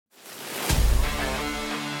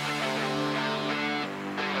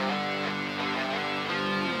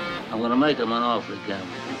I'm going to make him an offer again.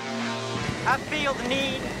 I feel the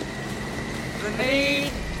need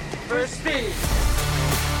for speed.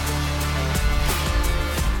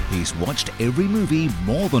 He's watched every movie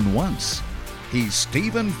more than once. He's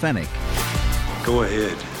Stephen Fennick. Go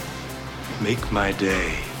ahead. Make my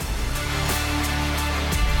day.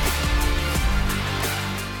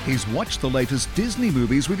 He's watched the latest Disney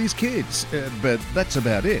movies with his kids, but that's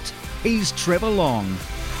about it. He's Trevor Long.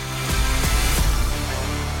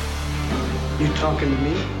 You talking to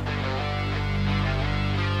me?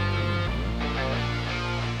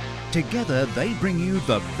 Together, they bring you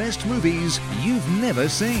the best movies you've never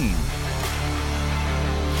seen.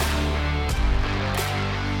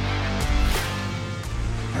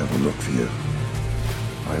 I will look for you.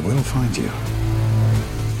 I will find you.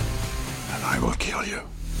 And I will kill you.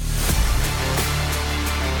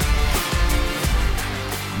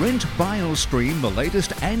 Rent, buy or stream the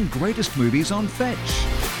latest and greatest movies on Fetch.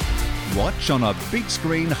 Watch on a big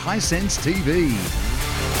screen Hisense TV.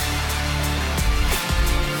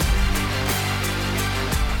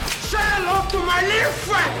 Say hello to my little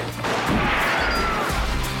friend.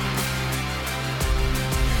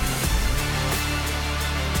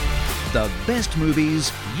 The best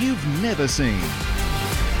movies you've never seen.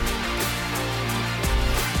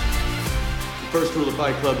 The first rule of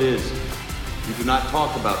Fight Club is you do not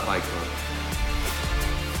talk about Fight Club.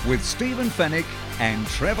 With Stephen Fennick and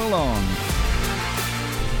Trevor Long.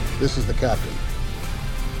 This is the captain.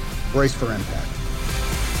 Brace for impact.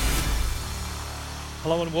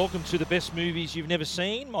 Hello and welcome to the best movies you've never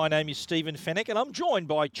seen. My name is Stephen Fennick and I'm joined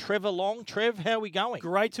by Trevor Long. Trev, how are we going?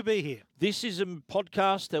 Great to be here. This is a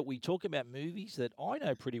podcast that we talk about movies that I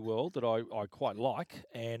know pretty well, that I quite like,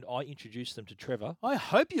 and I introduce them to Trevor. I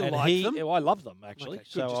hope you like them. I love them, actually. Okay,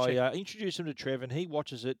 so I introduce them to Trev, and he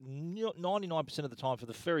watches it 99% of the time for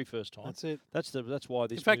the very first time. That's it. That's why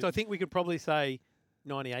this. In fact, I think we could probably say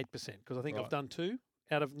 98% because I think Right. I've done two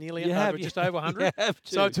out of nearly just over 100. You have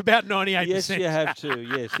to. So it's about 98%. Yes, you have to.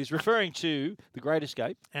 Yes, he's referring to The Great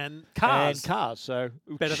Escape And Cars. and Cars. So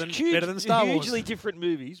Better than Star Wars. Hugely different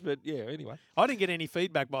movies, but yeah. Anyway, I didn't get any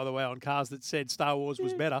feedback, by the way, on Cars that said Star Wars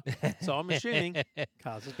was better. So I'm assuming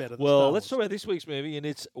Cars is better than Star well, Wars. let's talk about this week's movie, and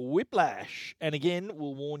it's Whiplash. And again,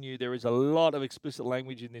 we'll warn you, there is a lot of explicit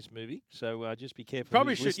language in this movie, so just be careful.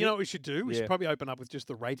 Probably who's should. listening. You know what we should do? We Yeah. should probably open up with just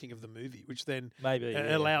the rating of the movie, which then Maybe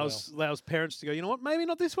yeah, allows parents to go, you know what, maybe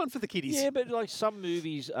not this one for the kiddies. Yeah, but like some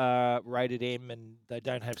movies are rated M and they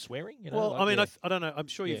don't have swearing. You know, Well, like, I mean, yeah. I don't know. I'm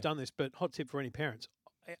sure you've Yeah. done this, but hot tip for any parents.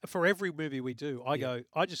 For every movie we do,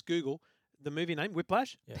 I just Google the movie name,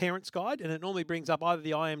 Whiplash, Yeah. Parents Guide, and it normally brings up either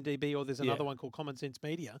the IMDb or there's another one called Common Sense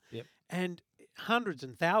Media. Yep. And hundreds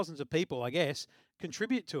and thousands of people, I guess,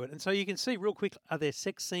 contribute to it. And so you can see real quick, are there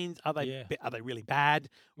sex scenes? Are they Yeah. are they really bad?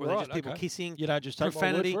 Or are they Right, just people okay. kissing? You know, just take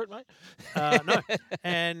profanity. my word for it, mate. No.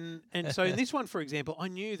 And so in this one, for example, I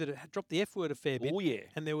knew that it had dropped the F word a fair bit. Oh yeah.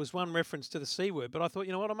 And there was one reference to the C word, but I thought,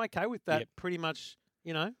 you know what, I'm okay with that Yep. pretty much,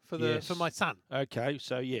 for Yes. for my son. Okay,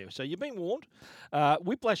 so you've been warned.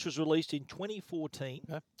 Whiplash was released in 2014,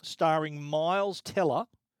 Okay. starring Miles Teller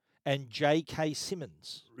and J K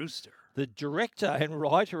Simmons. Rooster. The director and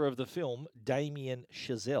writer of the film, Damien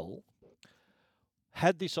Chazelle,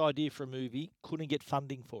 had this idea for a movie, couldn't get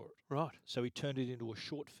funding for it, Right. so he turned it into a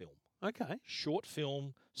short film. Okay. Short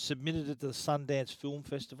film, submitted it to the Sundance Film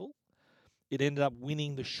Festival. It ended up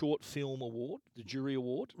winning the Short Film Award, the jury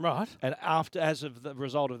award. Right. And as of the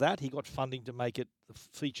result of that, he got funding to make it the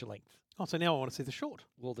feature length. Oh, so now I want to see the short.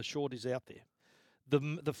 Well, the short is out there.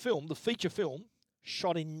 The feature film,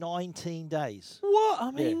 shot in 19 days. What?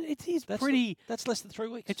 I mean, it is That's pretty. That's less than 3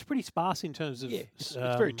 weeks. It's pretty sparse in terms of. yeah, it's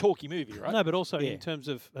a very talky movie, right? No, but also Yeah. in terms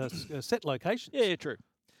of set locations. Yeah, true.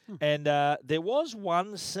 And there was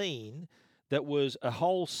one scene that was a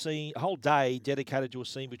whole day dedicated to a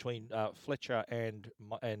scene between Fletcher and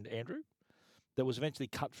Andrew that was eventually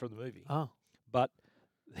cut from the movie. Oh. But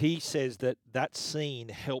he says that scene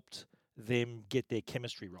helped them get their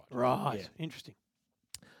chemistry right. Right. Yeah. Interesting.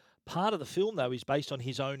 Part of the film, though, is based on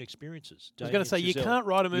his own experiences. I was going to say, you Chazelle. can't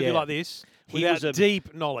write a movie Yeah. like this He without was a-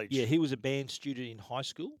 deep knowledge. Yeah, he was a band student in high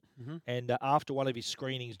school, and after one of his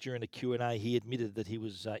screenings during a Q&A, he admitted that he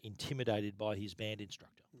was intimidated by his band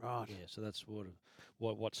instructor. Right. Yeah, so that's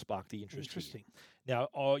what sparked the interest. Interesting. Here.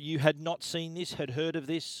 Now, you had not seen this, had heard of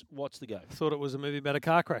this. What's the go? Thought it was a movie about a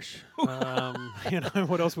car crash.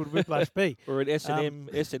 What else would Whiplash be? Or an S&M,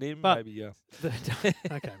 but- maybe, yeah.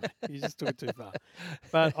 Okay, mate, you just took it too far.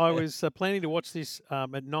 But I was planning to watch this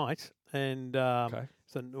at night, and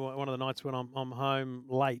so one of the nights when I'm home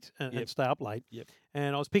late and stay up late. Yep.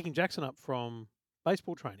 And I was picking Jackson up from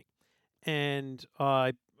baseball training, and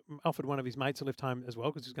I offered one of his mates a lift home as well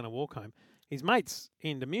because he's going to walk home. His mate's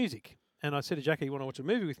into music. And I said to Jackie, you want to watch a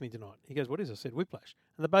movie with me tonight? He goes, what is it? I said, Whiplash.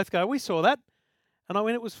 And they both go, we saw that. And I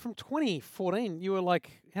went, it was from 2014. You were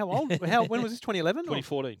like, how old? When was this? 2011?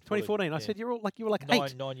 2014. 2014. I said, you were like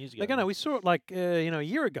 8. 9 years ago. They go, no, we saw it like, a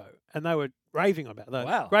year ago. And they were raving about that.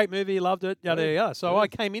 Wow. Great movie, loved it, yada, yada. So I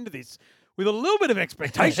came into this with a little bit of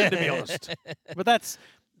expectation, to be honest. But that's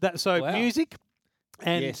that. So music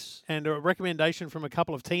and a recommendation from a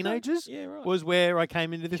couple of teenagers was where I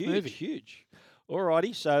came into this movie. Huge.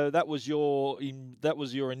 Alrighty, so that was your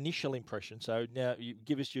initial impression. So now you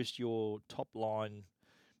give us just your top line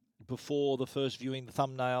before the first viewing, the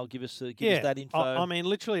thumbnail. Give us that info. I mean,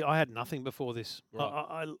 literally, I had nothing before this.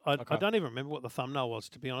 Right. I don't even remember what the thumbnail was,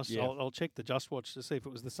 to be honest. Yeah. I'll check the Just Watch to see if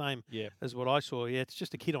it was the same as what I saw. Yeah, it's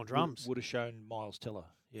just a kid on drums. Would have shown Miles Teller.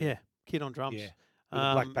 Yeah, kid on drums. Yeah, with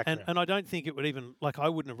a black background. And I don't think it would even I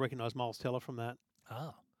wouldn't have recognised Miles Teller from that.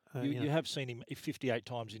 Ah. You have seen him 58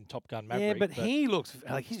 times in Top Gun Maverick. Yeah, but he looks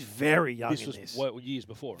like he's very young this in was this. Years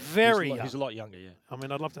before. Very young. He's a lot younger, yeah. I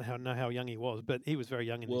mean, I'd love to know how young he was, but he was very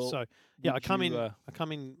young in this. So, yeah, I come in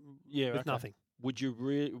with nothing. Would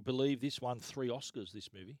you believe this won 3 Oscars, this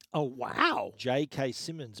movie? Oh, wow. J K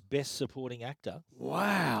Simmons, Best Supporting Actor.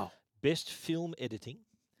 Wow. Best Film Editing.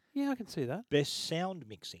 Yeah, I can see that. Best Sound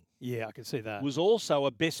Mixing. Yeah, I can see that. Was also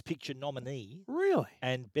a Best Picture nominee. Really?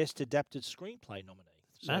 And Best Adapted Screenplay nominee.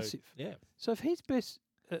 Massive. Yeah. So if he's best,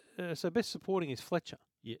 best supporting is Fletcher.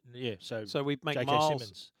 Yeah. So we make J.K. Miles.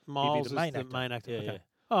 Simmons. Miles the main is the main actor. Okay. Yeah.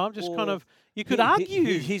 Oh, I'm just kind of. You could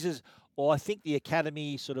argue. I think the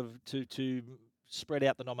Academy sort of to spread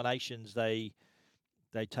out the nominations, they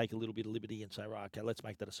take a little bit of liberty and say, right, okay, let's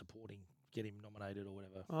make that a supporting, get him nominated or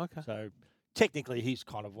whatever. Oh, okay. So technically, he's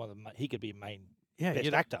kind of one of the. He could be a main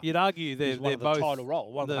best actor. You'd argue they're both the title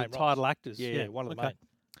role, one of the main title roles. actors. Yeah, one of the main.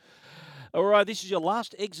 All right, this is your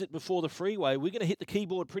last exit before the freeway. We're going to hit the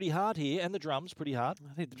keyboard pretty hard here and the drums pretty hard.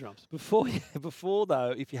 I hit the drums. Before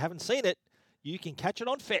though, if you haven't seen it, you can catch it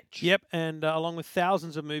on Fetch. Yep, and along with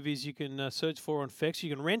thousands of movies you can search for on Fetch.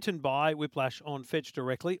 You can rent and buy Whiplash on Fetch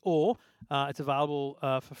directly, or it's available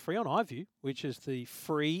for free on iView, which is the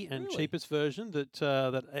free and cheapest version that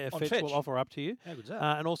Fetch will offer up to you. How good's that?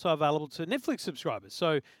 And also available to Netflix subscribers.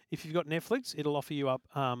 So if you've got Netflix, it'll offer you up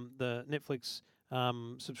the Netflix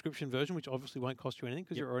subscription version, which obviously won't cost you anything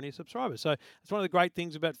because you're already a subscriber. So it's one of the great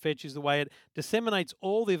things about Fetch is the way it disseminates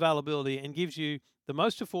all the availability and gives you the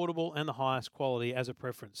most affordable and the highest quality as a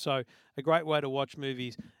preference. So a great way to watch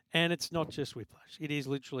movies. And it's not just Whiplash. It is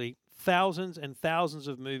literally thousands and thousands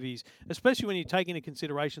of movies, especially when you take into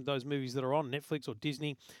consideration those movies that are on Netflix or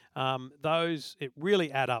Disney. It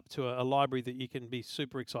really add up to a library that you can be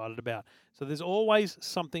super excited about. So there's always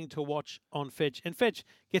something to watch on Fetch. And Fetch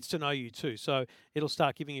gets to know you too. So it'll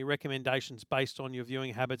start giving you recommendations based on your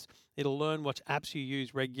viewing habits. It'll learn what apps you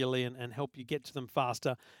use regularly and help you get to them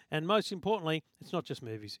faster. And most importantly, it's not just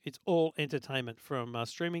movies. It's all entertainment from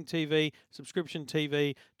streaming TV, subscription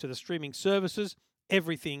TV, to the streaming services.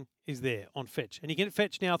 Everything is there on Fetch. And you can get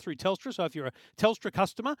Fetch now through Telstra. So if you're a Telstra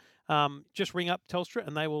customer, just ring up Telstra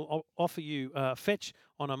and they will offer you Fetch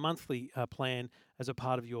on a monthly plan as a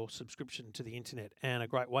part of your subscription to the internet. And a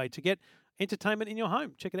great way to get entertainment in your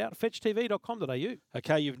home. Check it out, fetchtv.com.au.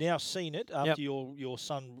 Okay, you've now seen it after your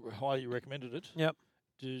son highly recommended it. Yep.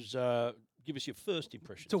 Give us your first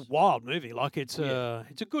impressions. It's a wild movie. Like it's a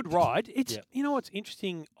good ride. It's you know what's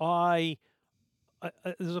interesting.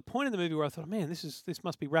 There's a point in the movie where I thought, man, this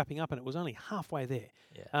must be wrapping up, and it was only halfway there.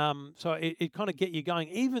 Yeah. So it kind of get you going,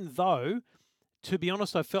 even though, to be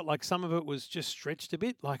honest, I felt like some of it was just stretched a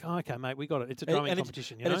bit. Like, oh, okay, mate, we got it. It's a drumming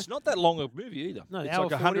competition, you know? And it's not that long a movie either. No, it's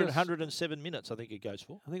like 107 minutes, I think it goes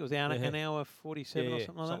for. I think it was an hour 47 or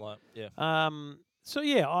something like that. Yeah. So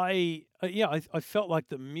yeah, I felt like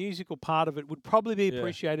the musical part of it would probably be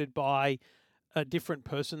appreciated by a different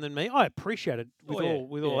person than me. I appreciate it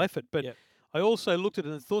with all effort, but I also looked at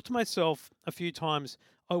it and thought to myself a few times,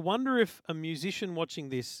 I wonder if a musician watching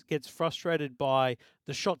this gets frustrated by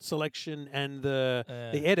the shot selection and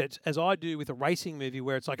the edit, as I do with a racing movie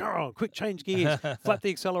where it's like, oh, quick, change gears, flat the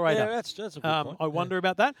accelerator. Yeah, that's a good point. I wonder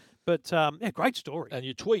about that. But great story. And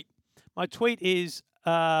your tweet? My tweet is,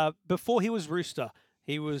 before he was Rooster,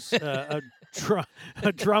 he was a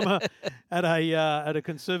drummer at a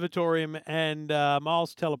conservatorium, and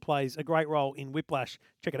Miles Teller plays a great role in Whiplash.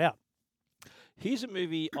 Check it out. Here's a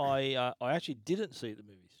movie I actually didn't see at the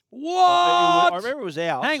movies. What? I remember it was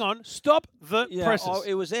out. Hang on. Stop the presses.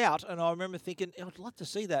 It was out, and I remember thinking, I'd like to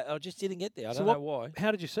see that. I just didn't get there. I don't know why. How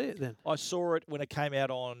did you see it then? I saw it when it came out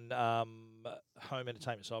on home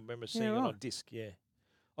entertainment, so I remember seeing it on disc,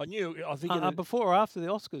 I knew. I think it, Before or after the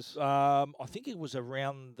Oscars? I think it was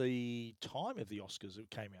around the time of the Oscars it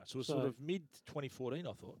came out. So it was sort of mid 2014,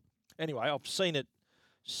 I thought. Anyway, I've seen it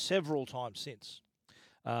several times since.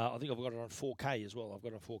 I think I've got it on 4K as well. I've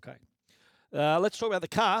got it on 4K. Let's talk about the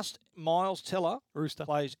cast. Miles Teller Rooster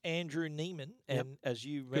plays Andrew Neiman, and as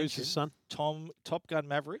you mentioned, son. Top Gun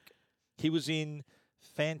Maverick. He was in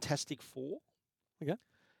Fantastic Four. Okay.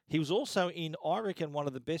 He was also in, I reckon, one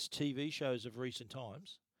of the best TV shows of recent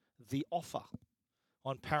times, The Offer,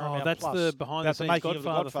 on Paramount+. Oh, that's the behind-the-scenes making of the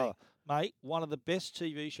Godfather Godfather. Mate, one of the best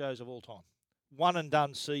TV shows of all time. One and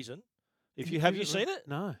done season. Have you seen it?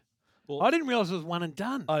 No. Well, I didn't realise it was one and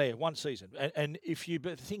done. Oh yeah, one season. And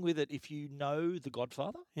but the thing with it, if you know The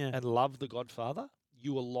Godfather and love The Godfather,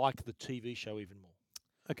 you will like the TV show even more.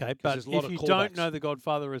 Okay, but if you don't know The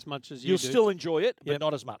Godfather as much as you'll still enjoy it, but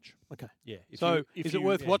not as much. Okay. Yeah. So is it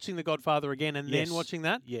worth watching The Godfather again and then watching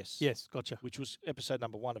that? Yes. Yes, gotcha. Which was episode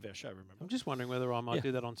number 1 of our show, remember? I'm just wondering whether I might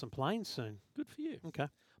do that on some planes soon. Good for you. Okay.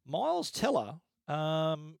 Miles Teller,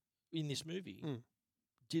 in this movie,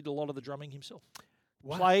 did a lot of the drumming himself.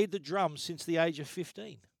 Wow. Played the drums since the age of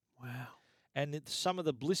 15. Wow. And some of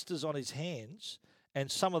the blisters on his hands and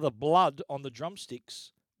some of the blood on the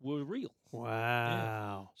drumsticks were real. Wow.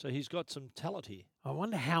 Yeah. So he's got some talent here. I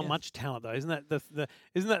wonder how much talent though. Isn't that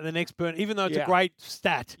the next burn? Even though it's a Yeah. great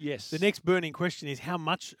stat, Yes. the next burning question is how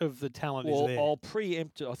much of the talent is there? I'll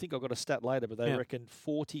preempt it. I think I've got a stat later, but they reckon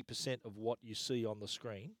 40% of what you see on the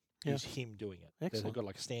screen is him doing it. Excellent. They've got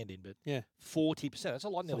like a stand-in, but 40%. That's a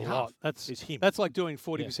lot, nearly That's a lot. half. That's is him. That's like doing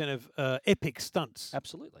 40% of epic stunts.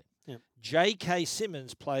 Absolutely. Yeah. J K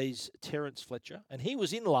Simmons plays Terence Fletcher, and he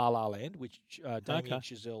was in La La Land, which Damien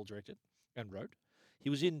Chazelle directed and wrote.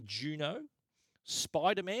 He was in Juno,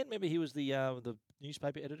 Spider-Man. Remember, he was the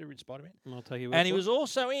newspaper editor in Spider-Man. I'll tell you. And he was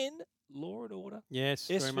also in Law and Order. Yes,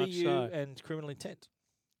 SVU very much so. and Criminal Intent.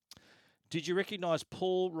 Did you recognise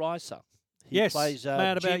Paul Reiser? He Yes, plays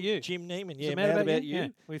Mad About You. Jim Neiman. Is Yeah, it Mad About You. Yeah.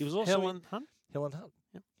 With He was also Helen Hunt. Helen Hunt.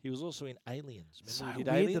 Yep. He was also in Aliens. So Remember weird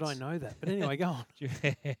he did Aliens? that I know that. But anyway, go on.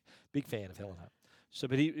 Big fan of Helen Hunt. So,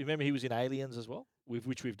 but remember he was in Aliens as well,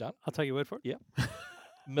 which we've done. I'll take your word for it. Yeah.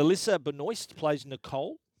 Melissa Benoist plays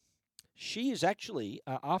Nicole. She is actually,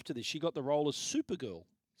 after this, she got the role as Supergirl.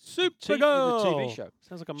 Supergirl! The TV show.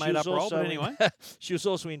 Sounds like a made-up role, but anyway. She was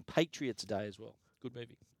also in Patriots Day as well. Good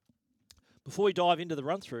movie. Before we dive into the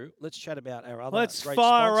run-through, let's chat about our other Let's great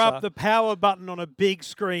fire sponsor. up the power button on a big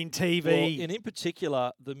screen TV. Well, and in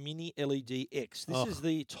particular, the Mini LED X. This is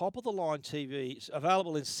the top-of-the-line TV. It's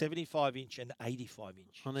available in 75-inch and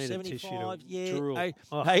 85-inch. I need 75, a tissue to yeah, drool.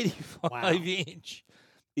 85-inch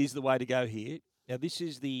is the way to go here. Now, this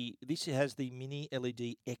has the Mini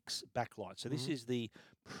LED X backlight. So this is the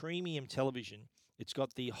premium television. It's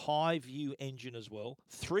got the high view engine as well.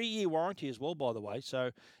 3-year warranty as well, by the way.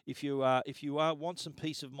 So if you want some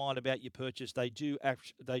peace of mind about your purchase, they do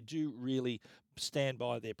really stand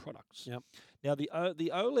by their products. Yep. Now the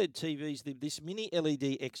OLED TVs, this Mini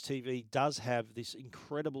LED X TV does have this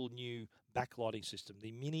incredible new backlighting system.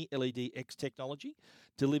 The Mini LED X technology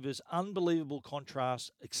delivers unbelievable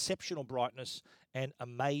contrast, exceptional brightness, and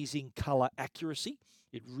amazing color accuracy.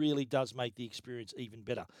 It really does make the experience even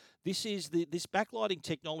better. This backlighting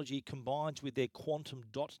technology combines with their quantum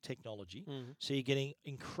dot technology, so you're getting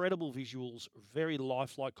incredible visuals, very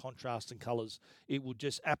lifelike contrast and colors. It will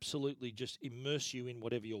just absolutely just immerse you in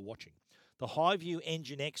whatever you're watching. The HiView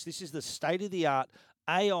Engine X, this is the state-of-the-art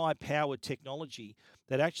AI-powered technology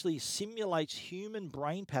that actually simulates human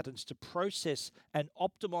brain patterns to process and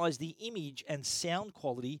optimize the image and sound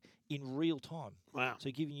quality in real time. Wow.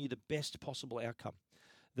 So giving you the best possible outcome.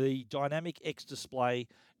 The Dynamic X display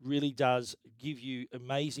really does give you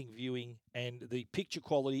amazing viewing, and the picture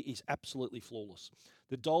quality is absolutely flawless.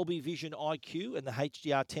 The Dolby Vision IQ and the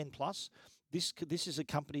HDR10 Plus, this is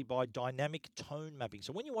accompanied by dynamic tone mapping.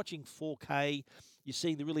 So when you're watching 4K, you're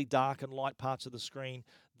seeing the really dark and light parts of the screen.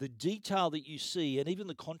 The detail that you see, and even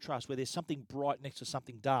the contrast where there's something bright next to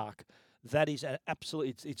something dark, that is an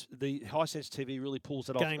absolute. It's the Hisense TV really pulls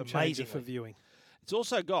it off Game amazingly changer for viewing. It's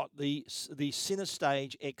also got the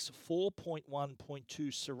CineStage X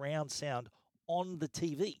 4.1.2 surround sound on the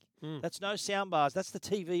TV. That's no sound bars. That's the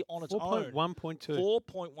TV on its own. 4.1.2.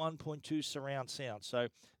 4.1.2 surround sound. So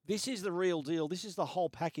this is the real deal. This is the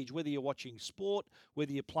whole package. Whether you're watching sport,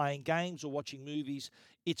 whether you're playing games or watching movies,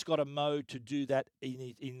 it's got a mode to do that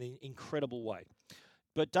in an incredible way.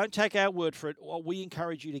 But don't take our word for it. We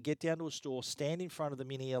encourage you to get down to a store, stand in front of the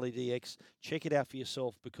Mini LED X, check it out for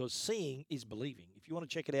yourself, because seeing is believing. If you want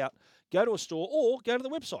to check it out, go to a store or go to the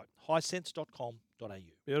website, hisense.com.au.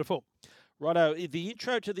 Beautiful. Righto, the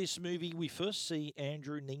intro to this movie, we first see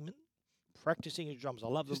Andrew Neiman practicing his drums. I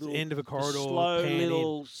love Just the the little end of a corridor, the slow pan in.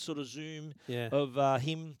 little sort of zoom Yeah. of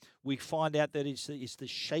him. We find out that it's the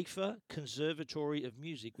Schaefer Conservatory of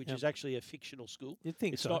Music, which Yep. is actually a fictional school. You'd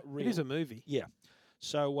think It's so. not real. It is a movie. Yeah.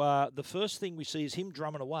 So the first thing we see is him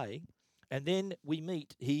drumming away, and then we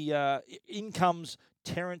meet. In comes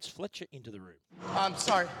Terence Fletcher into the room. I'm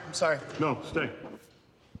sorry. No, stay.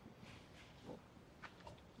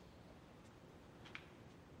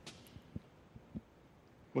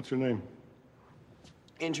 What's your name?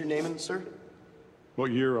 Andrew Naaman, sir.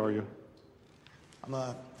 What year are you?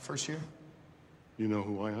 I'm first year. You know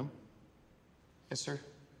who I am? Yes, sir.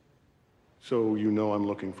 So you know I'm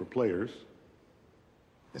looking for players.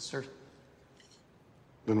 Yes, sir.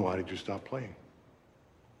 Then why did you stop playing?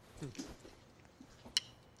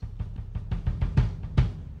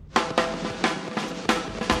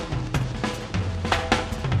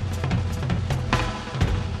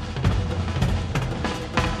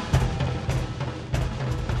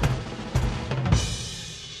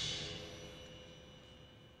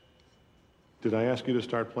 Did I ask you to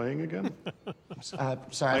start playing again? Sorry,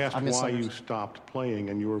 I asked why misunderstood. you stopped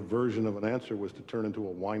playing, and your version of an answer was to turn into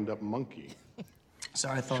a wind-up monkey.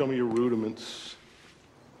 Sorry, I thought. Show me your rudiments.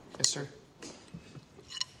 Yes, sir.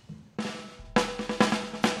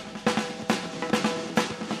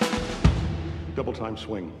 Double time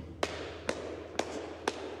swing.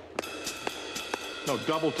 No,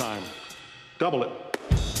 double time. Double it.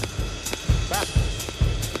 Faster.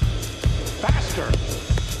 Faster!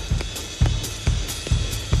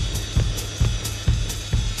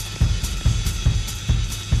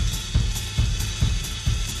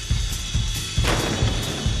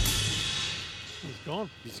 He's gone.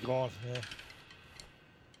 He's gone.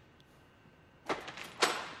 Yeah.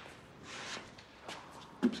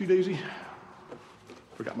 Oopsie daisy.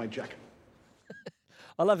 Forgot my jacket.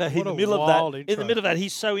 I love how in What the a middle of wild that, in intro. the middle of that,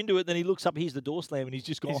 he's so into it. Then he looks up, here's the door slam, and he's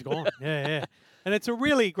just gone. He's gone. Yeah. And it's a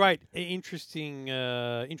really great, interesting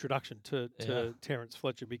introduction to Terence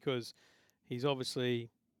Fletcher because he's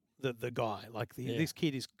obviously the guy. Like this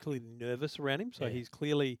kid is clearly nervous around him, so he's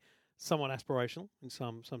clearly someone aspirational in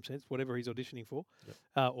some sense, whatever he's auditioning for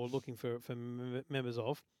or looking for members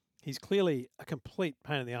of. He's clearly a complete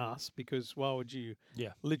pain in the ass because why would you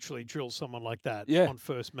literally drill someone like that on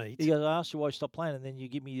first meet? He goes, I asked you why you stopped playing, and then you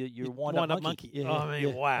give me your wind-up monkey. Yeah, I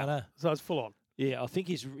mean, wow. I know. So it's full on. Yeah, I think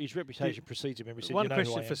his reputation precedes him. Every One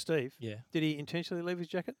question for Steve. Yeah. Did he intentionally leave his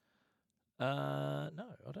jacket? No,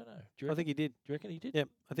 I don't know. Do you I think he did. Do you reckon he did? Yep.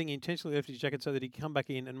 I think he intentionally left his jacket so that he'd come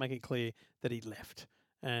back in and make it clear that he'd left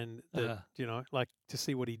and that, like to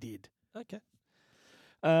see what he did. Okay.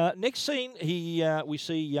 Next scene, we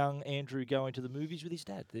see young Andrew go into the movies with his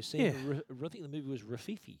dad. They're seeing, I think the movie was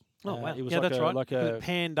Rafifi. Oh, wow. It was that's right. Like it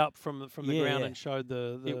panned up from the ground and showed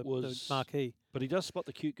the marquee. But he does spot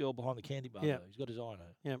the cute girl behind the candy bar. Yeah. He's got his eye on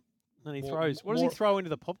her. Yeah. And he throws. What does he throw into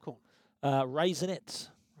the popcorn? Raisinets.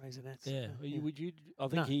 Raisinets. Yeah. Would you? I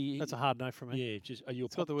think no, that's a hard no from me. Yeah. Just are you?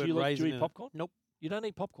 It's got the word do you raisin eat in it. popcorn? Nope. You don't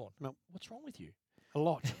eat popcorn. Nope. What's wrong with you? A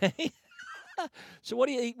lot. So what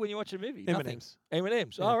do you eat when you watch a movie? M&Ms.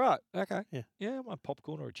 M&Ms. Yeah. Oh, right. Okay. Yeah. Yeah, I'm a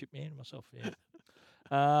popcorn or a chip man myself. Yeah.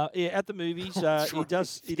 At the movies,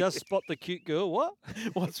 he does spot the cute girl. What?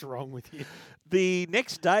 What's wrong with you? The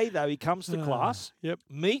next day, though, he comes to class. Yep.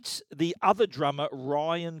 Meets the other drummer,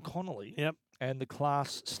 Ryan Connolly. Yep. And the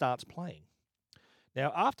class starts playing.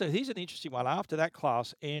 Now, here's an interesting one. After that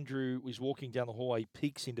class, Andrew is walking down the hallway,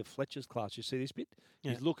 peeks into Fletcher's class. You see this bit?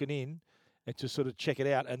 Yeah. He's looking in and to sort of check it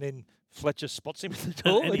out, and then Fletcher spots him at the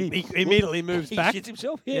door. And he immediately moves back. He shits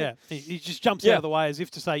himself. Yeah. He just jumps out of the way as if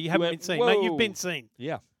to say, you haven't been seen. Whoa. Mate, you've been seen.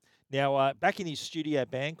 Yeah. Now, back in his studio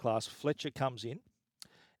band class, Fletcher comes in,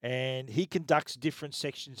 and he conducts different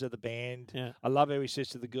sections of the band. Yeah. I love how he says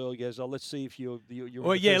to the girl, he goes, "Oh, let's see if you're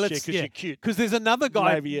Well, yeah, because you're cute." Because there's another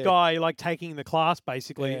guy Maybe, like taking the class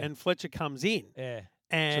basically, Yeah. and Fletcher comes in. Yeah.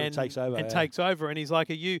 And takes over, yeah. takes over, and he's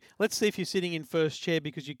like, let's see if you're sitting in first chair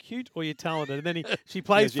because you're cute or you're talented. And then she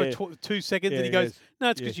plays Yes, for 2 seconds, and he goes, no,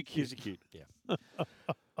 it's because you're cute. You're cute. Yeah.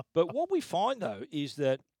 But what we find though is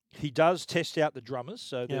that he does test out the drummers.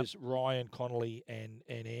 So there's Ryan Connolly and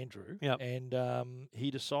Andrew. Yep. And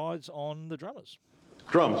he decides on the drummers.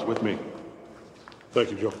 Drums with me.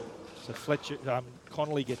 Thank you, Joe. So Fletcher,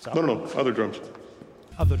 Connolly gets up. No, other drums.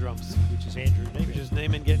 Other drums. Which is Andrew Neiman. Which is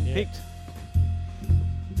Neiman getting picked.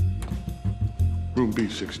 Room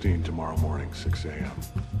B16 tomorrow morning, 6 a.m.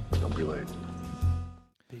 Don't be late.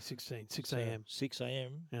 B16, 6 a.m. 6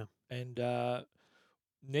 a.m. Yeah. And the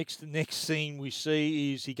next scene we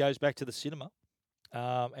see is he goes back to the cinema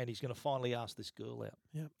and he's going to finally ask this girl out.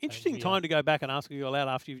 Yeah. Interesting we, time to go back and ask a girl out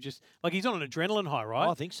after you've just he's on an adrenaline high, right?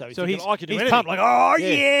 I think so. He's So thinking, he's I can do he's anything. pumped like, oh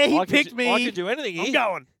yeah, he I can picked do- me. I can do anything I'm here.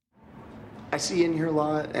 going. I see you in here a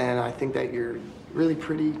lot, and I think that you're really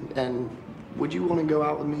pretty, and would you want to go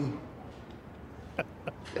out with me?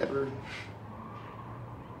 Ever?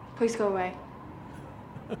 Please go away.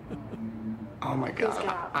 Oh my Please God. get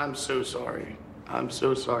out. I'm so sorry. I'm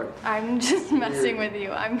so sorry. I'm just messing with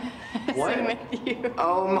you. I'm messing What? with you.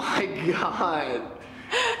 Oh my God.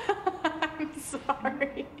 I'm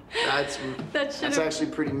sorry. That's That that's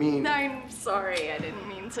actually pretty mean. I'm sorry. I didn't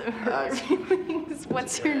mean to hurt your feelings.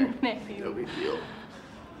 What's your No name? big deal.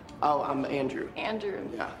 Oh, I'm Andrew. Andrew.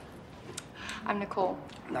 Yeah. I'm Nicole.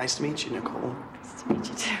 Nice to meet you, Nicole. Nice to meet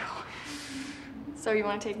you too. So you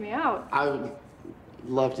want to take me out? I would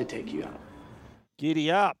love to take you out.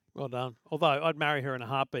 Giddy up. Well done. Although I'd marry her in a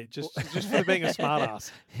heartbeat just for being a smart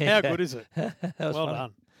ass. How good is it? That was Well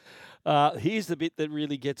funny. done. Here's the bit that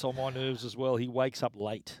really gets on my nerves as well. He wakes up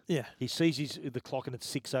late. Yeah. He sees the clock and it's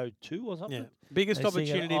 6:02 or something. Yeah. Biggest And he's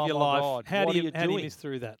thinking, opportunity "Oh of your my life. God, How what do are you doing?" miss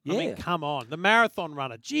through that? I Yeah. mean, come on. The marathon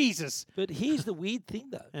runner. Jesus. But here's the weird thing,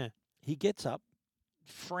 though. Yeah. He gets up,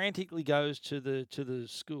 frantically goes to the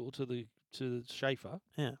school to the Schaefer.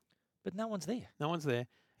 Yeah. But no one's there. No one's there.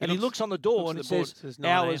 And he looks on the door looks and at it the board, says, it says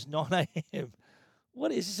 9 hours 9 a.m.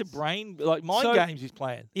 What is this? A brain like mind So- games he's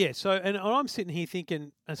playing? Yeah. So, and I'm sitting here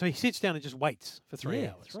thinking, and so he sits down and just waits for 3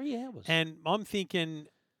 hours. 3 hours. And I'm thinking,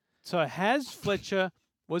 so has Fletcher,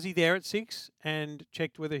 was he there at 6 and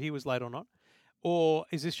checked whether he was late or not? Or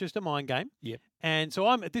is this just a mind game? Yep. And so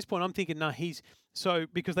I'm at this point, I'm thinking, no,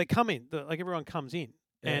 because they come in, like everyone comes in.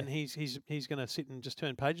 Yeah. And he's going to sit and just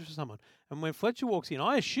turn pages for someone. And when Fletcher walks in,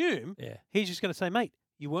 I assume Yeah. he's just going to say, mate,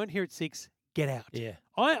 you weren't here at 6, get out. Yeah.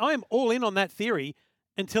 I am all in on that theory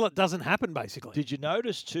until it doesn't happen, basically. Did you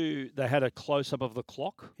notice too? They had a close up of the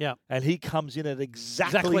clock. Yeah. And he comes in at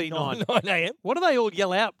exactly 9 a.m. What do they all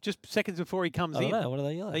yell out just seconds before he comes I in? don't know. What are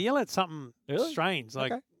they yelling? They yell at something Really? strange,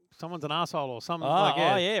 like Okay. someone's an asshole or something. Oh, like,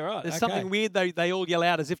 oh, yeah, right. There's okay. something weird they all yell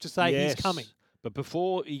out as if to say he's coming. But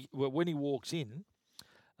when he walks in,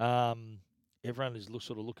 everyone is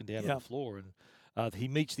sort of looking down Yeah. at the floor, and he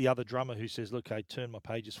meets the other drummer who says, "Look, hey, turn my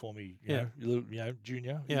pages for me, you know,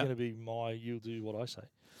 Junior. Yeah. You're going to be you'll do what I say."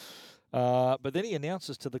 But then he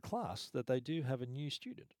announces to the class that they do have a new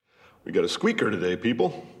student. We got a squeaker today,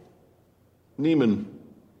 people. Neiman,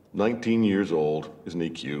 19 years old. Isn't he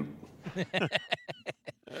cute?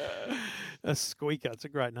 A squeaker. It's a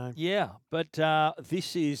great name. Yeah, but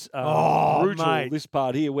this is Oh, brutal. mate. This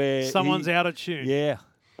part here where Someone's out of tune. Yeah.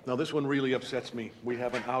 Now, this one really upsets me. We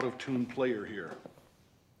have an out-of-tune player here.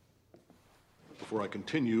 Before I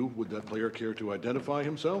continue, would that player care to identify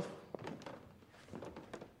himself?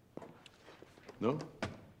 No?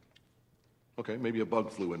 Okay, maybe a bug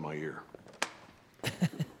flew in my ear.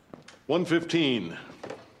 115.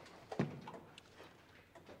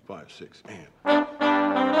 5, 6, and.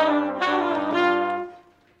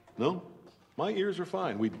 No? My ears are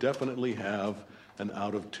fine. We definitely have an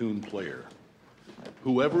out-of-tune player.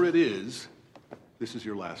 Whoever it is, this is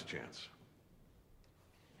your last chance.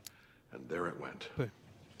 And there it went.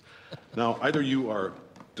 Now, either you are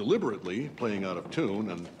deliberately playing out of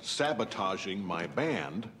tune and sabotaging my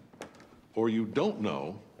band, or you don't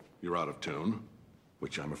know you're out of tune,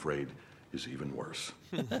 which I'm afraid is even worse.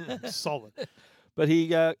 Solid. But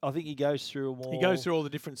I think he goes through them all. He goes through all the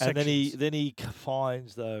different sections. And then he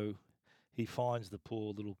finds the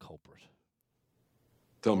poor little culprit.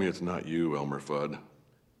 Tell me it's not you, Elmer Fudd.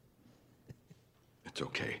 It's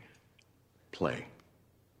okay. Play.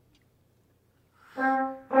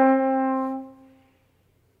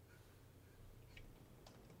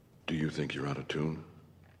 Do you think you're out of tune?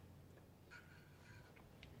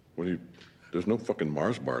 There's no fucking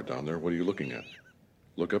Mars bar down there. What are you looking at?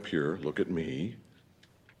 Look up here. Look at me.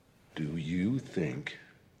 Do you think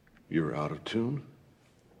you're out of tune?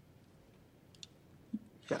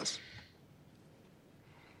 Yes.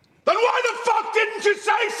 Then why the fuck didn't you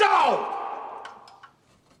say so?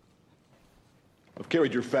 I've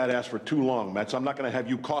carried your fat ass for too long, Mets. I'm not going to have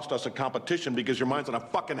you cost us a competition because your mind's on a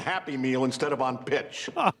fucking Happy Meal instead of on pitch.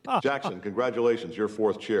 Jackson, congratulations, you're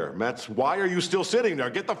fourth chair. Mets, why are you still sitting there?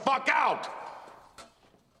 Get the fuck out!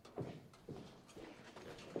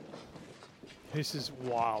 This is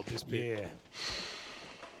wild, this bit.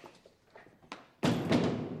 Yeah.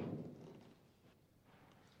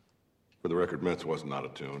 For the record, Mets wasn't out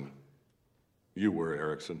of tune. You were,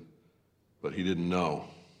 Erickson. But he didn't know.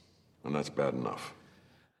 And that's bad enough.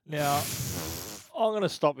 Now, I'm going to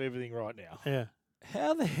stop everything right now. Yeah.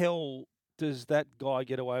 How the hell does that guy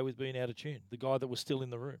get away with being out of tune? The guy that was still in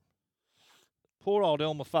the room. poor old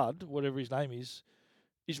Elmer Fudd, whatever his name is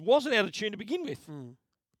wasn't out of tune to begin with.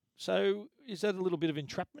 So is that a little bit of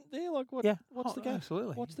entrapment there? Like what? Yeah. What's the go?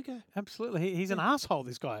 Absolutely. What's the go? Absolutely. He's an asshole,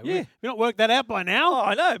 this guy. Yeah. We've not worked that out by now. Oh,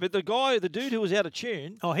 I know, but the dude who was out of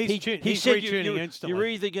tune. Oh, he's said retuning instantly. you're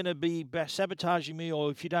either going to be sabotaging me,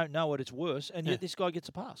 or if you don't know it, it's worse. And yet this guy gets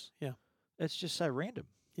a pass. Yeah. It's just so random.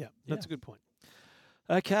 Yeah, that's a good point.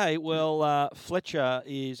 Okay, well, Fletcher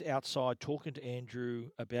is outside talking to Andrew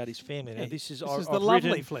about his family. Now, this is the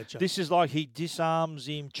lovely Fletcher. This is like he disarms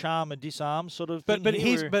him, charm and disarm sort of thing.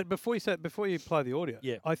 But before you play the audio,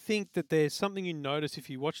 Yeah. I think that there's something you notice if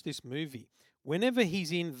you watch this movie. Whenever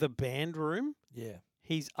he's in the band room,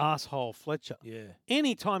 he's asshole Fletcher. Yeah.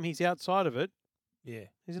 Anytime he's outside of it, Yeah.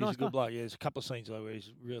 he's a nice good guy. bloke. Yeah, there's a couple of scenes though where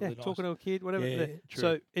he's really nice. Talking to a kid, whatever. Yeah, true.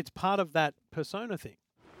 So it's part of that persona thing.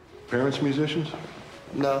 Parents musicians?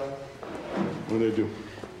 No. What do they do?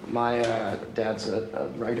 My dad's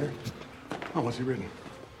a writer. Oh, what's he written?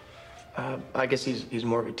 I guess he's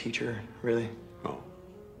more of a teacher, really. Oh,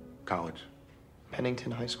 college.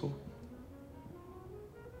 Pennington High School.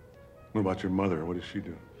 What about your mother? What does she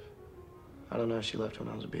do? I don't know. She left when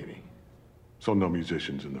I was a baby. So no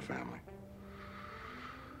musicians in the family.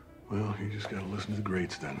 Well, you just gotta listen to the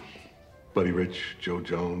greats then. Buddy Rich, Joe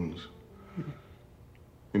Jones.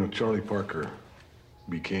 You know, Charlie Parker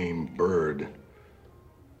became Bird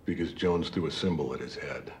because Jones threw a cymbal at his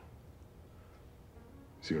head.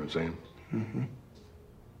 See what I'm saying? Mm-hmm.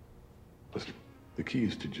 Listen, the key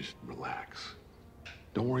is to just relax.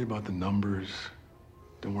 Don't worry about the numbers.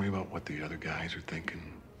 Don't worry about what the other guys are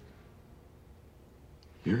thinking.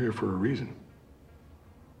 You're here for a reason.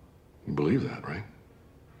 You believe that, right?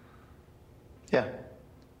 Yeah.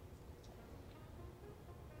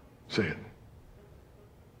 Say it.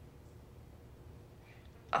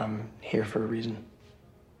 I'm here for a reason.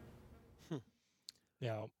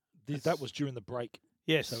 Now, that was during the break.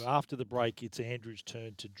 Yes. So after the break, it's Andrew's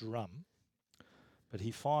turn to drum. But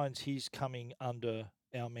he finds he's coming under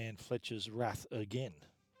our man Fletcher's wrath again.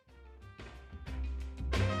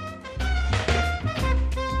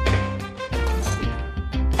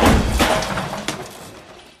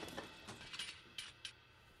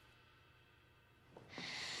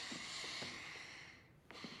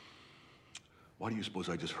 Why do you suppose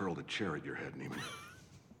I just hurled a chair at your head, Neiman?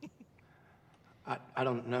 I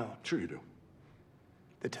don't know. Sure you do.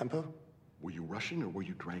 The tempo? Were you rushing or were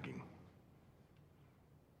you dragging?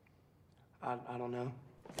 I don't know.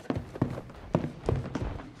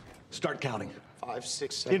 Start counting. 5,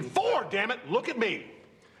 6, 7. In 4, damn it! Look at me!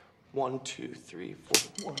 1, 2, 3,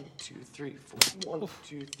 4. 1, 2, 3, 4. 1, 2,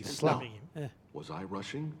 3. He's slapping him. Was I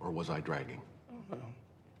rushing or was I dragging?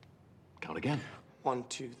 Count again. 1,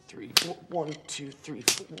 2, 3. 1, 2, 3.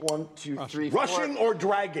 1, 2, 3. Rushing or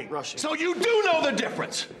dragging? Rushing. So you do know the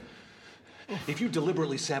difference! If you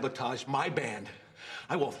deliberately sabotage my band,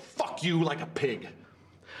 I will fuck you like a pig.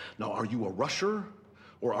 Now, are you a rusher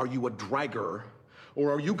or are you a dragger?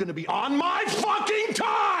 Or are you gonna be on my fucking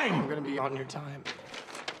time? I'm gonna be on your time.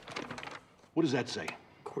 What does that say?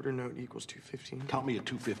 Quarter note equals 215. Count me at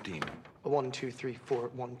 2:15. 1, 2, 3, 4.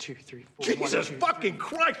 1, 2, 3, 4. Jesus 1, 2, fucking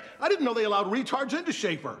Christ! I didn't know they allowed retards into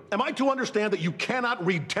Schaefer. Am I to understand that you cannot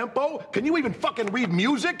read tempo? Can you even fucking read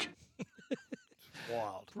music?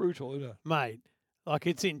 Wild. Brutal, isn't it? Mate, like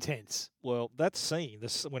it's intense. Well, that scene,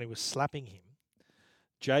 when he was slapping him,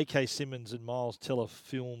 J K Simmons and Miles Teller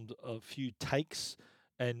filmed a few takes,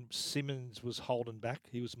 and Simmons was holding back.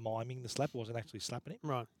 He was miming the slap, wasn't actually slapping him.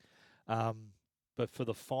 Right. But for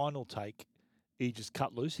the final take, he just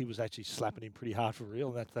cut loose. He was actually slapping him pretty hard for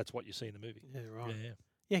real, and that's what you see in the movie. Yeah, right. Yeah.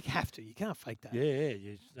 Yeah, you have to. You can't fake that.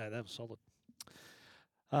 Yeah. No, that was solid.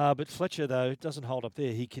 But Fletcher, though, doesn't hold up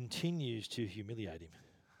there. He continues to humiliate him.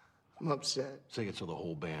 I'm upset. Say it so the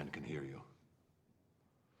whole band can hear you.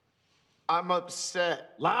 I'm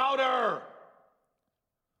upset. Louder!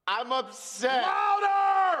 I'm upset.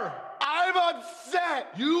 Louder! I'm upset.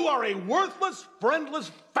 You are a worthless,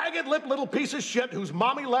 friendless, faggot-lipped little piece of shit whose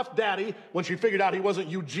mommy left daddy when she figured out he wasn't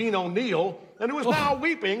Eugene O'Neill, and who is now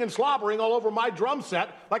weeping and slobbering all over my drum set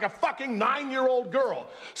like a fucking 9-year-old girl.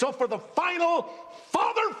 So for the final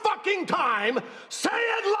father-fucking time, say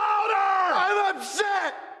it louder! I'm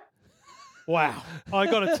upset. Wow. I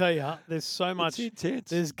got to tell you, there's so much. It's intense.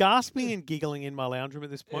 There's gasping and giggling in my lounge room at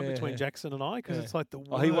this point Yeah. between Jackson and I because it's like the words.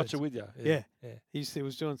 Oh, he watched it with you? Yeah. Yeah. He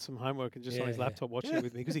was doing some homework and just on his Yeah. laptop watching it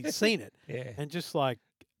with me because he'd seen it. Yeah. And just like,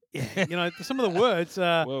 yeah, you know, some of the words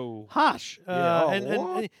are Whoa. harsh. Yeah. Oh,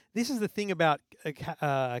 And this is the thing about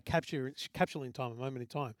capturing time, a moment in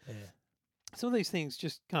time. Yeah. Some of these things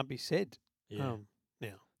just can't be said Yeah. now.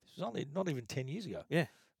 This was only not even 10 years ago. Yeah.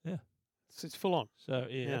 Yeah. It's full on. So,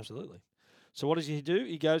 yeah, Yeah. absolutely. So what does he do?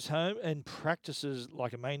 He goes home and practices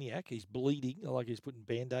like a maniac. He's bleeding, like he's putting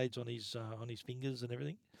band-aids on his fingers and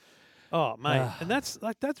everything. Oh, mate, and that's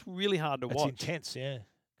really hard to watch. It's intense, yeah.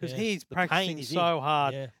 Because Yeah. he's The pain practicing is so in.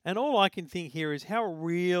 hard. Yeah. And all I can think here is how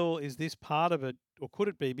real is this part of it, or could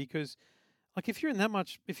it be? Because, like, if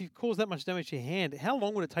you've caused that much damage to your hand, how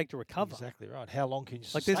long would it take to recover? Exactly right. How long can you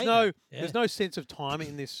Like, sustain there's no that? Yeah. there's no sense of time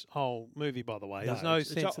in this whole movie, by the way. There's no it's-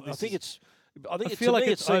 sense that this I think is it feel like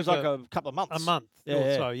it it's seems like over a couple of months. a month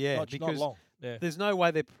or so, yeah. Not because long. Yeah. there's no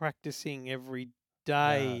way they're practicing every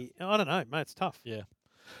day. I don't know, mate. It's tough. Yeah.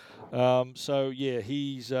 So yeah,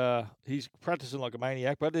 he's practicing like a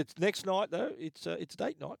maniac. But it's next night though. It's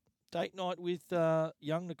date night. Date night with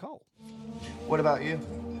young Nicole. What about you?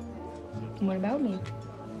 What about me?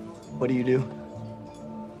 What do you do?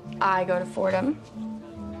 I go to Fordham.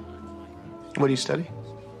 What do you study?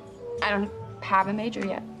 I don't have a major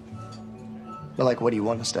yet. But like, what do you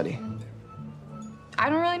want to study? I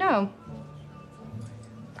don't really know.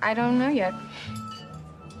 I don't know yet.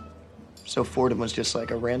 So Fordham was just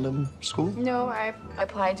like a random school? No, I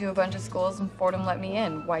applied to a bunch of schools and Fordham let me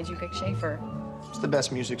in. Why'd you pick Schaefer? It's the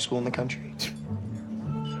best music school in the country.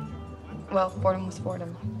 Well, Fordham was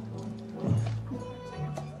Fordham.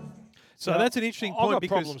 So Now, that's an interesting I've point got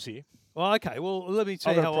because problems here. Well, okay. Well, let me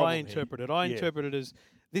tell I've you got a how I problem here. interpret it. I Yeah. interpret it as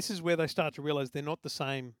this is where they start to realize they're not the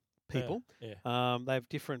same people. Yeah. They have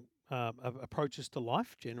different approaches to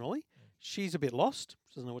life generally. She's a bit lost.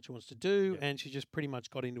 She doesn't know what she wants to do, and she just pretty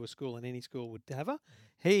much got into a school, and any school would have her.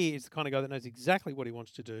 He is the kind of guy that knows exactly what he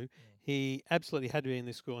wants to do. He absolutely had to be in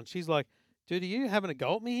this school, and she's like, "Dude, are you having a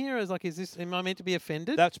go at me here? Am I meant to be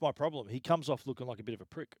offended?" That's my problem. He comes off looking like a bit of a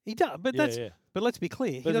prick. He does, but Yeah, but let's be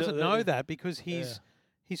clear, But he doesn't know yeah. that because he's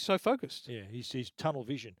so focused. Yeah, he's tunnel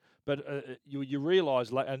vision. But you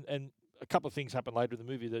realise, and a couple of things happen later in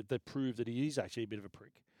the movie that prove that he is actually a bit of a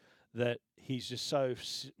prick. That he's just so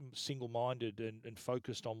single-minded and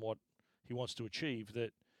focused on what he wants to achieve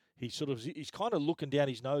that he's kind of looking down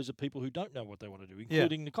his nose at people who don't know what they want to do,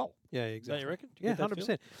 including Nicole. Yeah, exactly. Don't you reckon? Do you Yeah, get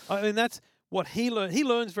that 100%. I mean, that's what he learned. He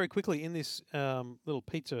learns very quickly in this little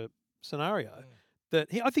pizza scenario that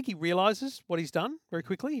I think he realizes what he's done very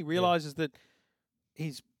quickly. He realizes that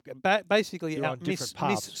he's basically You're on different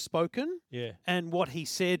paths. misspoken, Yeah. and what he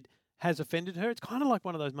said has offended her. It's kind of like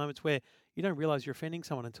one of those moments where you don't realize you're offending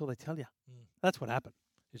someone until they tell you. That's what happened.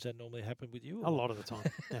 Does that normally happen with you? A lot of the time.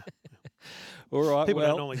 Yeah. All right. People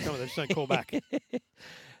well, don't normally tell me; they just don't call back.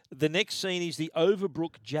 The next scene is the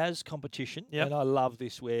Overbrook Jazz Competition, and I love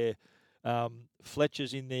this where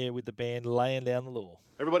Fletcher's in there with the band laying down the law.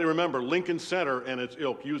 Everybody remember, Lincoln Center and its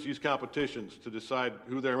ilk use these competitions to decide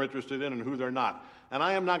who they're interested in and who they're not. And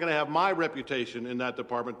I am not going to have my reputation in that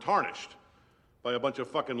department tarnished by a bunch of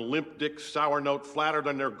fucking limp dick, sour note, flattered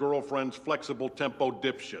on their girlfriend's flexible tempo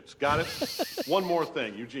dipshits. Got it? One more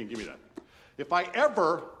thing. Eugene, give me that. If I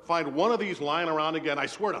ever find one of these lying around again, I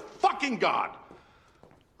swear to fucking God,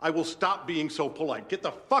 I will stop being so polite. Get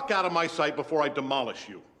the fuck out of my sight before I demolish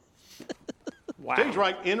you. Wow. Stage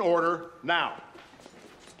right, in order, now.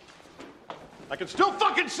 I can still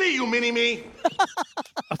fucking see you, Mini-Me.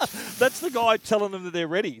 That's the guy telling them that they're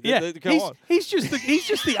ready. Yeah, Go on. he's just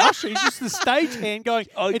the usher. He's just the stagehand going,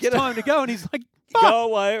 it's time to go. And he's like, Go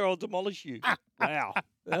away or I'll demolish you. Wow.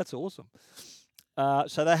 That's awesome.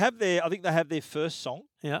 So they have I think they have their first song.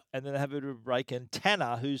 Yeah. And then they have a bit of a break. And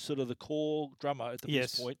Tanner, who's sort of the core drummer at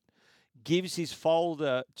this point, gives his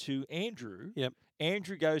folder to Andrew. Yep.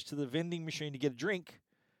 Andrew goes to the vending machine to get a drink.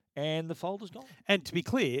 And the folder's gone. And to be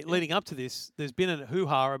clear, leading up to this, there's been a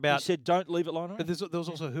hoo-ha about... He said, don't leave it lying around. But there was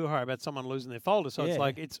also a hoo-ha about someone losing their folder, so it's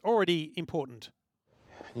like, it's already important.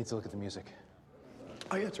 I need to look at the music.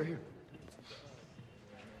 Oh, yeah, it's right here.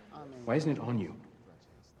 Why isn't it on you?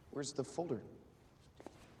 Where's the folder?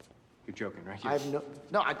 You're joking, right? I have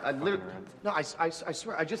I literally, I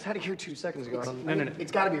swear, I just had it here 2 seconds ago. No.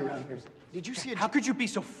 It's got to be around here. Did you see How could you be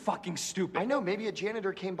so fucking stupid? I know, maybe a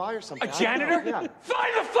janitor came by or something. A janitor? Yeah.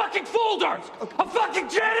 Find the fucking folders! A fucking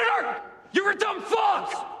janitor! You're a dumb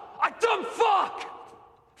fuck! A dumb fuck!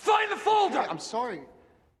 Find the folder! Okay, I'm sorry.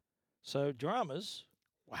 So dramas.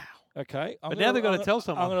 Wow. Okay. But now they've got to tell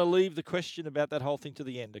someone. I'm going to leave the question about that whole thing to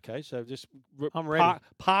the end, okay? So just I'm ready.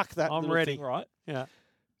 Park that I'm little ready. thing, right? Yeah.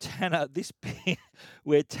 Tanner, this bit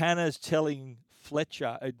where Tanner's telling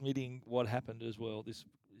Fletcher, admitting what happened as well. It's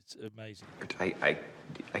amazing.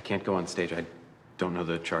 I can't go on stage. I don't know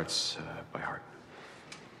the charts by heart.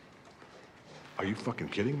 Are you fucking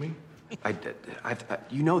kidding me?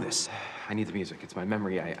 You know this. I need the music. It's my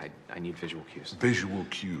memory. I need visual cues. Visual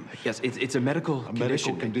cues? Yes, it's a medical condition.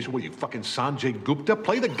 Medical condition? What are you, fucking Sanjay Gupta?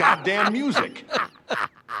 Play the goddamn music.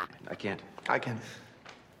 I can't. I can.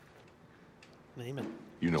 Neiman.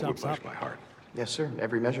 You know Jumps Whiplash up. by heart. Yes, sir.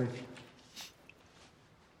 Every measure.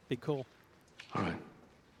 Big call. All right.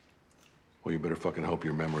 Well, you better fucking hope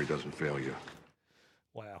your memory doesn't fail you.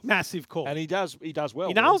 Wow. Massive call. And he does well.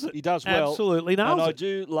 He nails it. He does well. Absolutely nails and I it.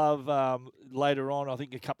 do love later on, I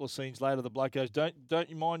think a couple of scenes later, the bloke goes, don't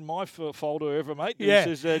you mind my folder ever, mate? And Yeah.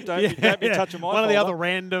 He says, don't be touching my One folder. of the other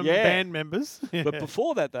random band members. But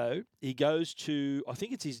before that, though, he goes to, I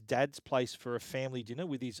think it's his dad's place for a family dinner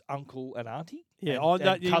with his uncle and auntie. Yeah,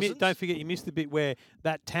 and cousins. don't forget you missed the bit where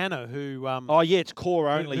that Tanner who it's core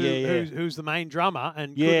only, who's the main drummer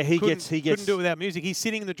and he couldn't gets do it without music. He's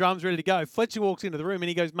sitting in the drums ready to go. Fletcher walks into the room and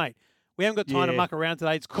he goes, "Mate, we haven't got time to muck around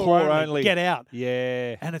today. It's core only. Get out."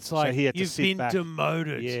 Yeah. And it's like, so he had to you've sit been back.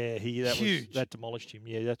 demoted. Yeah, that demolished him.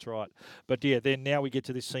 Yeah, that's right. But yeah, then now we get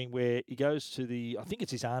to this scene where he goes to I think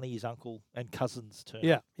it's his auntie, his uncle, and cousins' turn.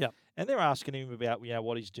 Yeah. And they're asking him about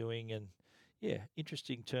what he's doing, and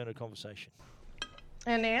interesting turn of conversation.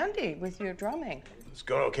 And Andy, with your drumming. It's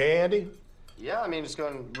going okay, Andy? Yeah, I mean, it's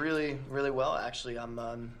going really, really well, actually. I'm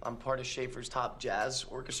part of Schaefer's top jazz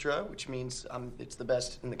orchestra, which means it's the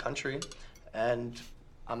best in the country. And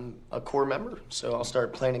I'm a core member, so I'll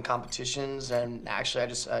start playing in competitions. And actually,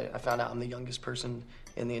 I found out I'm the youngest person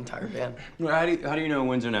in the entire band. Well, how do you know who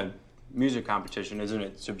wins in a music competition? Isn't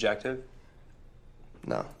it subjective?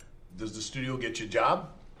 No. Does the studio get you a job?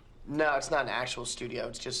 No, it's not an actual studio.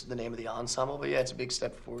 It's just the name of the ensemble. But yeah, it's a big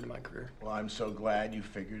step forward in my career. Well, I'm so glad you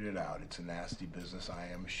figured it out. It's a nasty business, I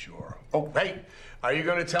am sure. Oh, hey, are you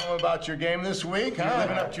going to tell them about your game this week, huh?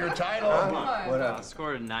 Living up to your title? What I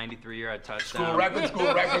scored a 93-yard touchdown.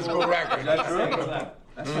 School record. That's true.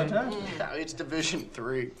 That's fantastic. No, it's Division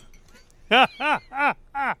III.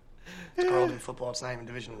 It's Carlton football. It's not even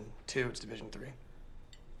Division II. It's Division III.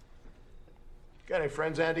 Got any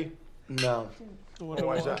friends, Andy? No.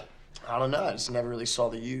 Why is that? I don't know. I just never really saw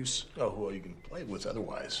the use. Oh, well, you can play with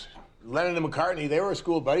otherwise. Lennon and McCartney, they were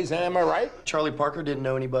school buddies, am I right? Charlie Parker didn't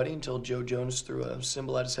know anybody until Joe Jonas threw a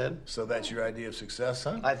cymbal at his head. So that's your idea of success,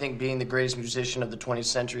 huh? I think being the greatest musician of the 20th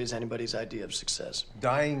century is anybody's idea of success.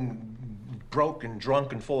 Dying broke and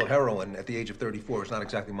drunk and full of heroin at the age of 34 is not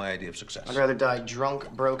exactly my idea of success. I'd rather die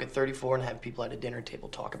drunk, broke at 34 and have people at a dinner table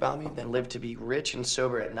talk about me than live to be rich and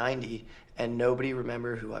sober at 90 and nobody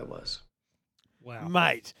remember who I was. Wow.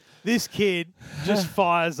 Mate, this kid just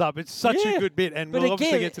fires up. It's such a good bit, and we'll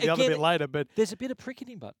obviously get to the other bit later. But there's a bit of prick in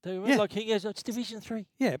him, but like he goes, it's Division III.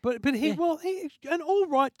 Yeah, but he and all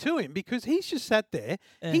right to him because he's just sat there.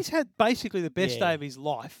 He's had basically the best day of his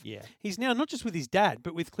life. Yeah. He's now not just with his dad,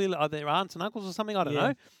 but with clearly their aunts and uncles or something. I don't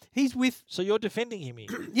know. He's with. So you're defending him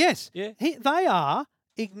here? Yes. Yeah. They are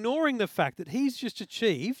ignoring the fact that he's just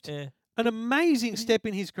achieved an amazing step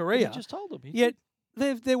in his career. You just told him. Yet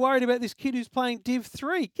they're worried about this kid who's playing Div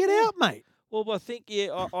 3. Get out, mate. Well, I think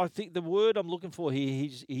I think the word I'm looking for here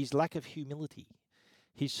is his lack of humility.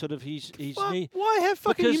 He's sort of why have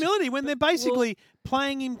fucking humility when they're basically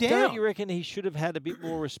playing him down? Don't you reckon he should have had a bit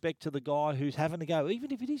more respect to the guy who's having to go, even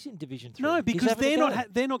if it is in Division 3? No, because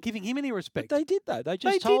they're not giving him any respect. But they did though. They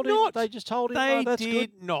just told him. They just told him. They that's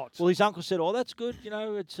did good. not. Well, his uncle said, "Oh, that's good.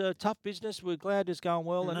 It's a tough business. We're glad it's going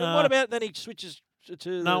well." And what about then he switches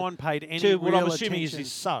to no one paid any what real I'm assuming attention. is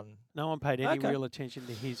his son. No one paid any real attention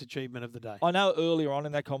to his achievement of the day. I know earlier on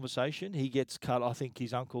in that conversation he gets cut. I think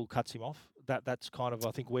his uncle cuts him off. That's kind of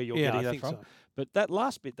I think where you're getting that from. So. But that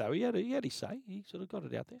last bit though, he had his say. He sort of got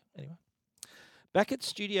it out there. Anyway. Back at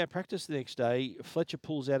studio practice the next day, Fletcher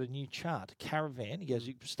pulls out a new chart, Caravan. He goes,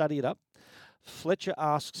 "You study it up." Fletcher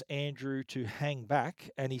asks Andrew to hang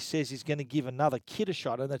back, and he says he's going to give another kid a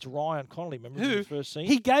shot, and that's Ryan Connolly. Remember the first scene?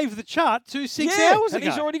 He gave the chart to 6 hours and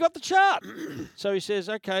ago. he's already got the chart. So he says,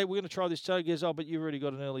 "Okay, we're going to try this." So he goes, "Oh, but you've already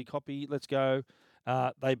got an early copy. Let's go."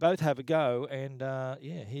 They both have a go, and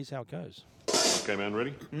here's how it goes. Okay, man,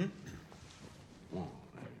 ready? 1,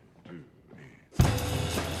 2, 3.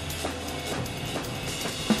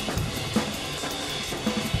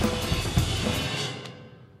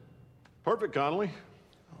 Perfect, Connolly.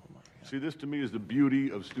 See, this to me is the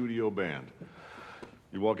beauty of studio band.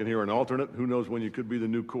 You walk in here an alternate, who knows when you could be the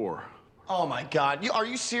new core. Oh my God, are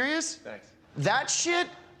you serious? Thanks. That shit?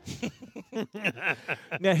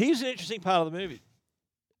 Now, here's an interesting part of the movie.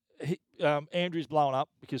 Andrew's blown up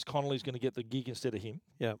because Connolly's going to get the gig instead of him.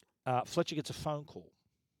 Yeah. Fletcher gets a phone call.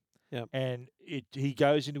 Yeah. And he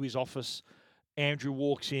goes into his office. Andrew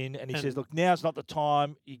walks in and he says, "Look, now's not the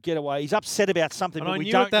time. You get away." He's upset about something, but we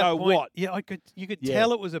don't know what. Yeah, you could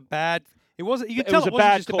tell it was a bad. It wasn't. You could tell was it a wasn't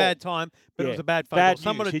bad just call. a bad time, but it was a bad phone bad call.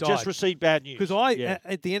 Someone news. had He died. just received bad news. Because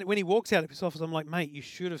at the end, when he walks out of his office, I'm like, "Mate, you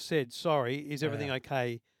should have said sorry. Is everything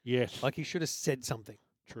okay?" Yes. Like he should have said something.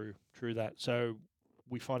 True that. So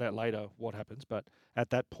we find out later what happens, but at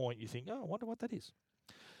that point you think, oh, I wonder what that is.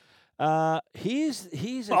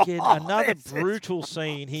 Here's again another brutal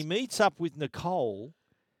scene. He meets up with Nicole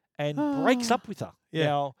and breaks up with her. Yeah,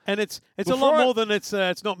 Now, and it's a lot more than it's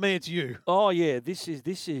not me, it's you. Oh yeah, this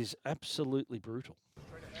is absolutely brutal.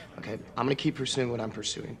 Okay, I'm gonna keep pursuing what I'm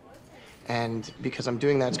pursuing. And because I'm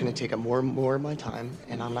doing that, it's gonna take up more and more of my time,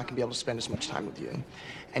 and I'm not gonna be able to spend as much time with you.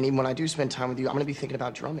 And even when I do spend time with you, I'm gonna be thinking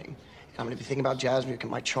about drumming. I'm gonna be thinking about jazz music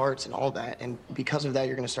and my charts and all that. And because of that,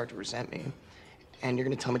 you're gonna start to resent me. And you're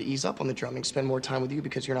gonna tell me to ease up on the drumming, spend more time with you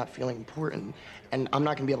because you're not feeling important. And I'm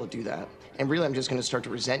not gonna be able to do that. And really, I'm just gonna start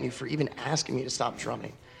to resent you for even asking me to stop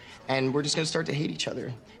drumming. And we're just gonna start to hate each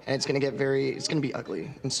other. And it's gonna be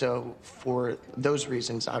ugly. And so for those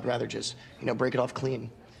reasons, I'd rather just, break it off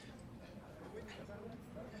clean.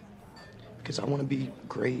 Because I wanna be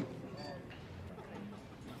great.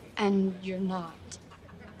 And you're not.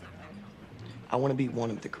 I wanna be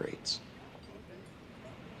one of the greats.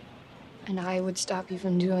 And I would stop you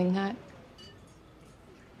from doing that.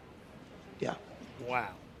 Yeah. Wow.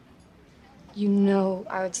 You know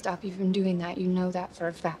I would stop you from doing that. You know that for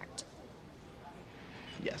a fact.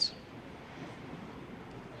 Yes.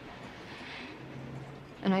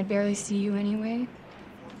 And I'd barely see you anyway.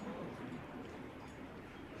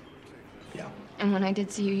 Yeah. And when I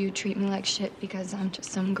did see you, you'd treat me like shit because I'm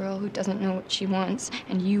just some girl who doesn't know what she wants.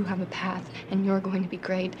 And you have a path, and you're going to be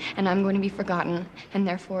great, and I'm going to be forgotten. And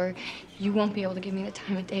therefore, you won't be able to give me the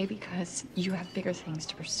time of day because you have bigger things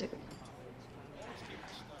to pursue.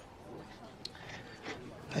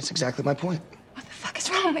 That's exactly my point. What the fuck is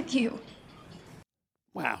wrong with you?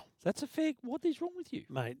 Wow. That's a fair. What is wrong with you,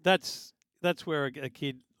 Mate, that's where a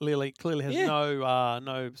kid clearly has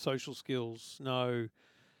no social skills, no.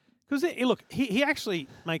 Because look, he actually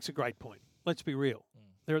makes a great point. Let's be real.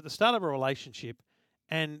 They're at the start of a relationship,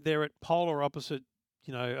 and they're at polar opposite,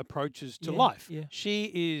 approaches to life. Yeah.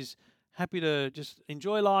 She is happy to just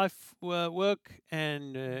enjoy life, work,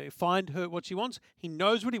 and find what she wants. He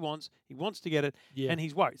knows what he wants. He wants to get it, and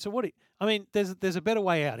he's worried. So there's a better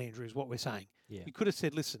way out, Andrew, is what we're saying. Yeah. You could have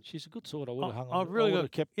said, listen. She's a good sort. I would have hung on. I've really got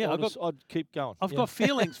kept. Yeah, I'd keep going. I've got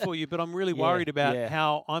feelings for you, but I'm really worried about Yeah.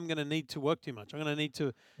 how I'm going to need to work too much. I'm going to need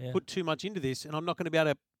to put too much into this, and I'm not going to be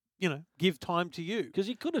able to, give time to you. Because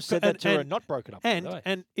he could have said that to her and not broken up.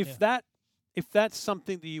 And if that's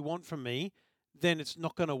something that you want from me, then it's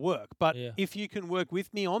not going to work. But if you can work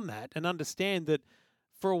with me on that and understand that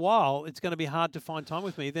for a while it's going to be hard to find time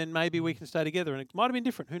with me, then maybe we can stay together. And it might have been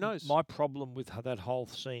different. Who knows? My problem with that whole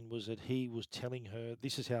scene was that he was telling her,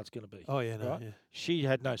 this is how it's going to be. Oh, yeah, no, right? yeah. She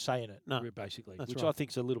had no say in it, basically, which I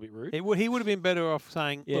think is a little bit rude. He would have been better off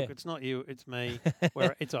saying, look, it's not you, it's me.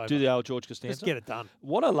 Where it's over. Do the old George Costanza. Just get it done.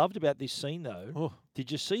 What I loved about this scene, though,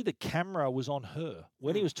 did you see the camera was on her?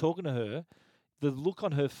 When he was talking to her, the look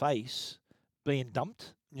on her face being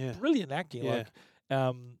dumped. Yeah. Brilliant acting. Yeah. Like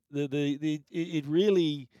it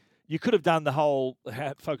really. You could have done the whole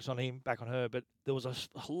focus on him, back on her, but there was a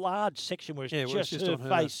large section where it's just her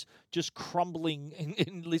face just crumbling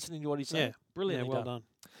and listening to what he's saying. Yeah. Brilliantly well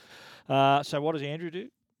done. So what does Andrew do?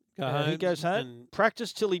 He goes home,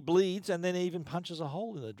 practice till he bleeds, and then even punches a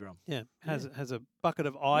hole in the drum. Yeah, has a bucket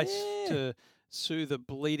of ice to soothe a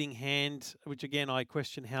bleeding hand, which again I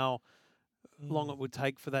question how long it would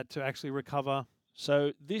take for that to actually recover.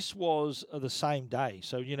 So this was the same day.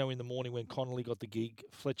 So, in the morning when Connolly got the gig,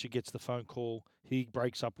 Fletcher gets the phone call. He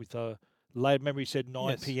breaks up with her. Remember he said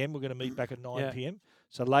 9 p.m. We're going to meet back at 9 p.m.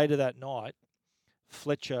 So later that night,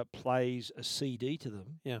 Fletcher plays a CD to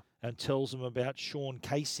them and tells them about Sean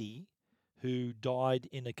Casey, who died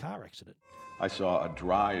in a car accident. I saw a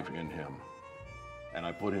drive in him, and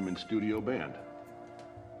I put him in studio band.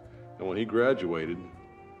 And when he graduated,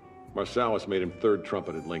 Marsalis made him third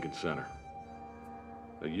trumpet at Lincoln Center.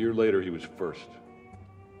 A year later, he was first.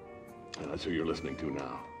 And that's who you're listening to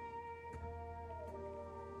now.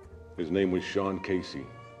 His name was Sean Casey.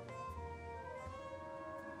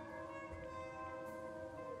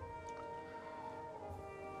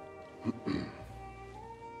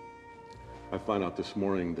 I found out this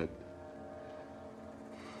morning that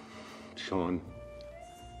Sean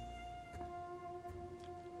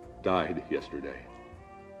died yesterday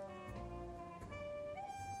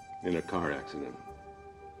in a car accident.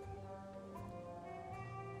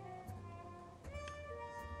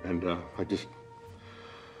 And I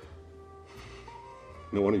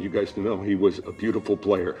wanted you guys to know he was a beautiful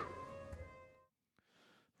player.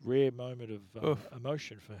 Rare moment of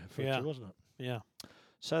emotion for Fletcher, wasn't it? Yeah.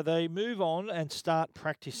 So they move on and start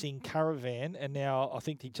practicing Caravan, and now I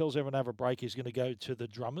think he tells everyone to have a break. He's going to go to the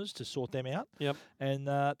drummers to sort them out. Yep. And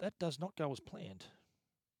that does not go as planned.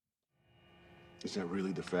 Is that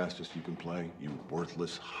really the fastest you can play, you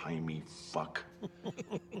worthless, Jaime fuck?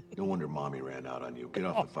 No wonder Mommy ran out on you. Get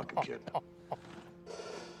off the fucking kid.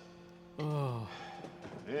 Oh.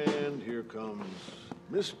 And here comes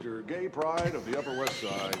Mr. Gay Pride of the Upper West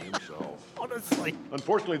Side himself. Honestly.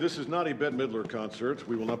 Unfortunately, this is not a Bette Midler concert.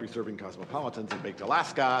 We will not be serving cosmopolitans in Baked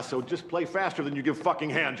Alaska, so just play faster than you give fucking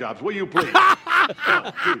hand jobs, will you please?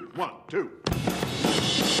 1, 2, 1, 2.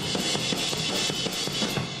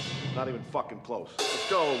 Not even fucking close. Let's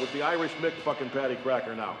go with the Irish Mick fucking patty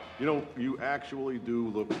cracker now. You know, you actually do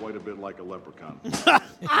look quite a bit like a leprechaun. I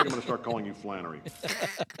think I'm gonna start calling you Flannery.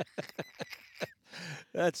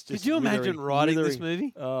 That's just Could you imagine writing this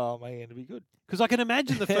movie? Oh, man, it'd be good. Because I can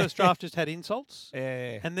imagine the first draft just had insults,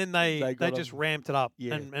 Yeah. and then they just ramped it up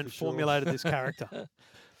Yeah, and for sure. formulated this character.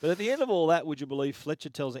 But at the end of all that, would you believe Fletcher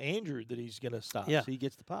tells Andrew that he's going to start? Yeah. So he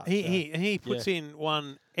gets the part. He puts in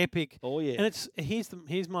one epic. Oh, yeah. And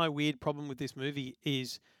here's my weird problem with this movie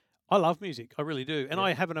is I love music, I really do, and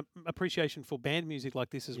I have an appreciation for band music like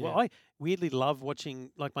this as well. I weirdly love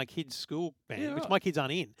watching like my kids' school band, which my kids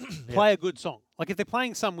aren't in, play a good song. Like if they're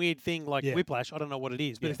playing some weird thing like Whiplash, I don't know what it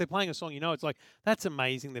is, but if they're playing a song, it's like that's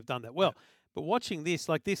amazing. They've done that well. But watching this,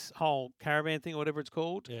 like this whole caravan thing or whatever it's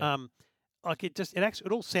called, like it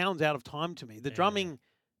all sounds out of time to me. The drumming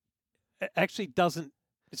actually doesn't.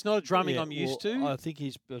 It's not a drumming I'm used to. I think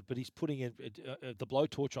he's putting the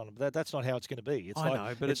blowtorch on him. That's not how it's going to be. It's I like,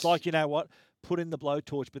 know, but it's like, you know what? Put in the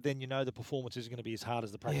blowtorch, but then the performance isn't going to be as hard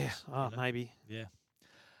as the practice. Yeah, maybe. Yeah.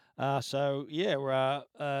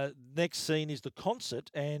 Next scene is the concert,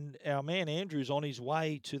 and our man Andrew's on his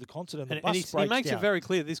way to the concert, and the bus breaks he makes down. it very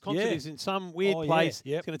clear this concert is in some weird place.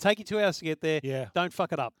 It's going to take you 2 hours to get there. Yeah. Don't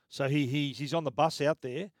fuck it up. So he's on the bus out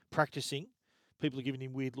there practicing. People are giving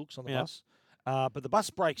him weird looks on the bus. But the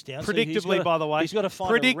bus breaks down. Predictably, by the way. He's got to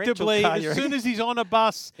find a rental car. As soon as he's on a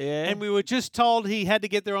bus and we were just told he had to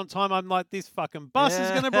get there on time, I'm like, this fucking bus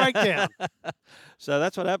is going to break down. So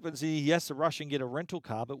that's what happens. He has to rush and get a rental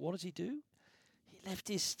car. But what does he do? He left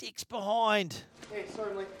his sticks behind. Hey,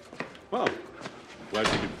 sorry I'm late. Well, glad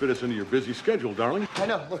you could fit us into your busy schedule, darling. I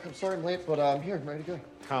know. Look, I'm sorry I'm late, but I'm here. I'm ready to go.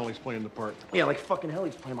 Connolly's playing the part. Yeah, like fucking hell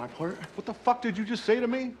he's playing my part. What the fuck did you just say to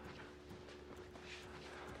me?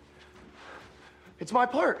 It's my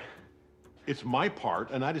part. It's my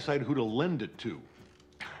part, and I decide who to lend it to.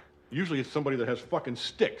 Usually it's somebody that has fucking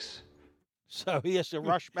sticks. So he has to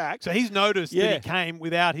rush back. So he's noticed that he came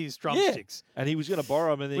without his drumsticks. And he was going to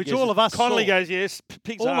borrow them. And then Which all of us Connolly saw. goes, yes,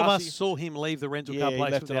 pig's All of arse. us saw him leave the rental car he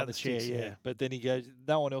place left it without on the chair, sticks. But then he goes,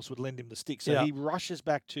 no one else would lend him the sticks. So he rushes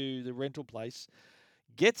back to the rental place,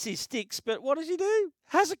 gets his sticks, but what does he do?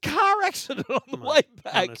 Has a car accident on the way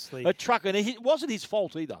back. Honestly. A truck, and it wasn't his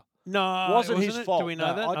fault either. No, wasn't his it? fault. Do we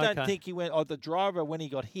know that? I don't think he went. The driver, when he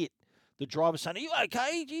got hit, the driver saying, "Are you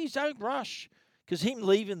okay? Geez, don't rush." Because him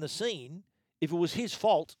leaving the scene, if it was his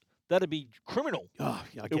fault, that'd be criminal. Oh,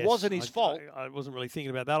 yeah, I it guess. wasn't his fault. I wasn't really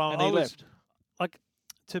thinking about that. And he left. Like,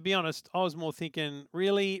 to be honest, I was more thinking,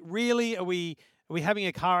 really, are we having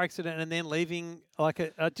a car accident and then leaving? Like,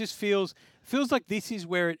 it just feels like this is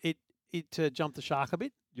where it jumped the shark a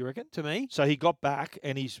bit. You reckon? To me. So he got back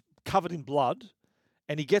and he's covered in blood.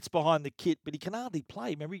 And he gets behind the kit, but he can hardly play.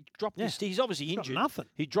 Remember, he dropped his sticks. He's obviously injured. Got nothing.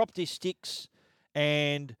 He dropped his sticks,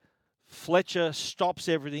 and Fletcher stops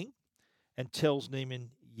everything and tells Neiman,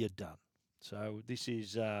 "You're done." So this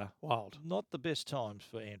is wild. Not the best times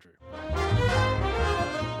for Andrew.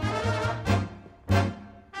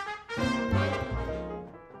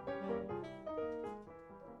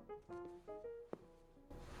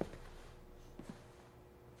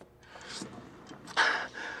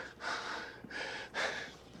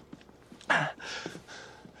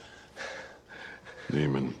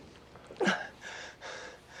 Neiman.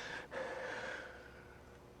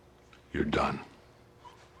 You're done.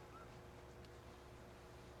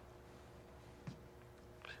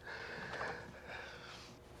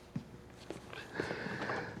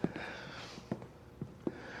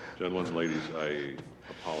 Gentlemen and ladies, I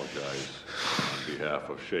apologize on behalf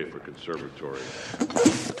of Schaefer Conservatory.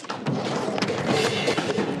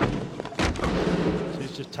 So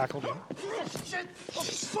he's just tackled him. Shit! I'll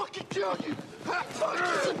fucking kill you!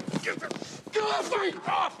 Get off me!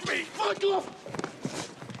 Off me! Fuck off!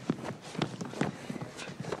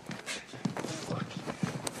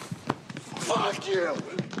 Fuck you!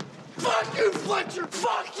 Fuck you, Fletcher!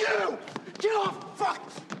 Fuck you! Get off! Fuck!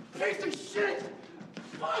 Piece of shit!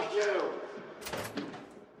 Fuck you!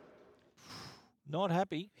 Not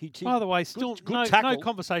happy. By the way, still good no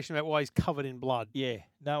conversation about why he's covered in blood. Yeah,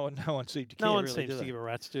 no one seemed to care. No one really, seems do to they? give a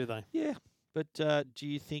rat's, do they? Yeah, but do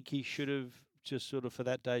you think he should have just sort of for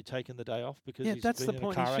that day taken the day off because Yeah, he's that's been the in a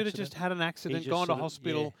point. car He should have accident. just had an accident, He just gone to sort of-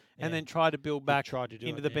 hospital, yeah, and yeah. then tried to build back tried to do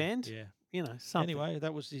into it, the yeah, band. Yeah. You know, something. Anyway,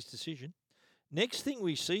 that was his decision. Next thing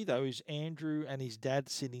we see, though, is Andrew and his dad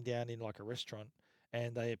sitting down in like a restaurant,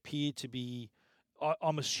 and they appear to be,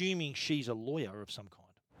 I'm assuming she's a lawyer of some kind.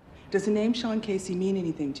 Does the name Sean Casey mean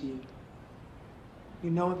anything to you?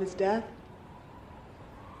 You know of his death?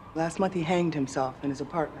 Last month he hanged himself in his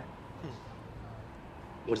apartment.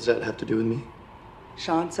 What does that have to do with me?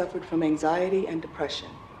 Sean suffered from anxiety and depression.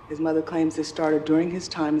 His mother claims this started during his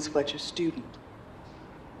time as Fletcher's student.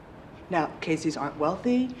 Now, Caseys aren't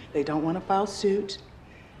wealthy. They don't want to file suit.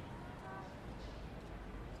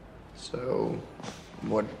 So,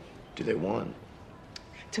 what do they want?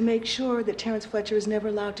 To make sure that Terrence Fletcher is never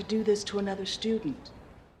allowed to do this to another student.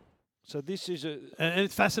 So this is a... And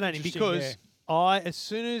it's fascinating Interesting, because as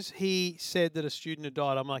soon as he said that a student had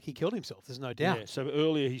died, I'm like, he killed himself. There's no doubt. Yeah, so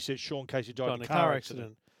earlier he said Sean Casey died in a car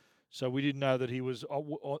accident. So we didn't know that he was...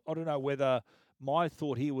 I don't know whether... My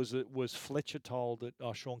thought here was that was Fletcher told that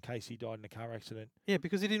Sean Casey died in a car accident. Yeah,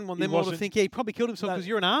 because he didn't want them all to think, yeah, he probably killed himself because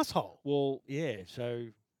you're an asshole. Well, yeah, so...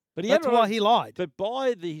 But That's why he lied. But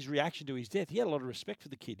by his reaction to his death, he had a lot of respect for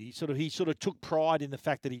the kid. He sort of took pride in the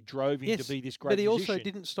fact that he drove him to be this great but he musician. also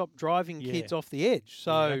didn't stop driving kids off the edge.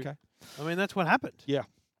 So, okay. I mean, that's what happened. Yeah.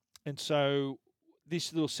 And so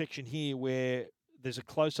this little section here where there's a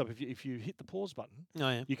close-up, if you hit the pause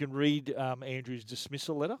button, you can read Andrew's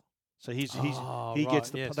dismissal letter. So he gets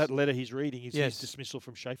that letter he's reading is his dismissal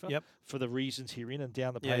from Schaefer for the reasons herein, and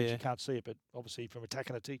down the page you can't see it, but obviously from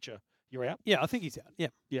attacking a teacher, you're out. Yeah, I think he's out. Yeah.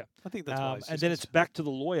 Yeah. I think that's why. And then it's back to the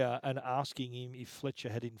lawyer and asking him if Fletcher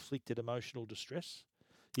had inflicted emotional distress.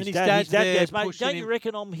 His dad goes, mate, don't you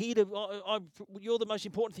reckon I'm here to... you're the most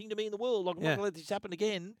important thing to me in the world. Like, I'm not going to let this happen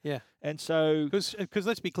again. Yeah. And so... Because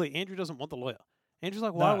let's be clear, Andrew doesn't want the lawyer. Andrew's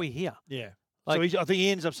like, why are we here? Yeah. Like, so I think he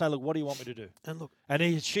ends up saying, look, what do you want me to do? And look...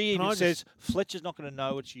 And she even says, Fletcher's not going to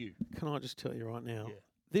know it's you. Can I just tell you right now,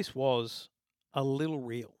 this was a little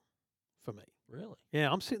real for me. Really? Yeah,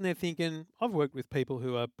 I'm sitting there thinking, I've worked with people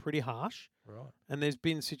who are pretty harsh. Right. And there's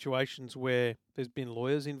been situations where there's been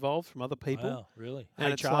lawyers involved from other people. Wow, really?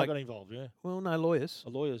 And HR got involved, yeah. Well, no, lawyers.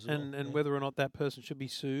 Lawyers as and whether or not that person should be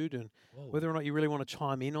sued and whether or not you really want to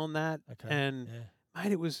chime in on that. Okay. And,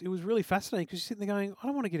 mate, it was really fascinating because you're sitting there going, I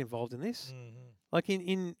don't want to get involved in this. Mm-hmm. Like,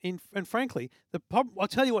 and frankly, I'll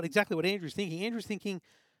tell you exactly what Andrew's thinking. Andrew's thinking,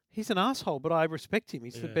 he's an asshole, but I respect him.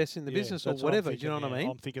 He's the best in the business or whatever. Do you know what I mean?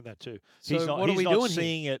 I'm thinking that too. So he's not, what are we doing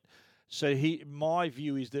seeing here? it. So my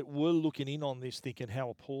view is that we're looking in on this thinking how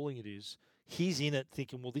appalling it is. He's in it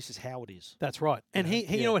thinking, well, this is how it is. That's right. And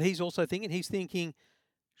you know what he's also thinking? He's thinking,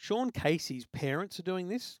 Sean Casey's parents are doing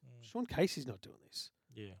this. Sean Casey's not doing this.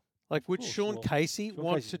 Yeah. Like, would Sean Casey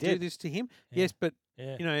want to do this to him? Yes, but,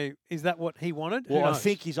 you know, is that what he wanted? Well, I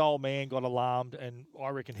think his old man got alarmed, and I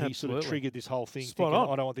reckon he sort of triggered this whole thing, thinking,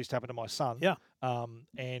 I don't want this to happen to my son. Yeah.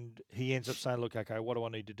 And he ends up saying, look, okay, what do I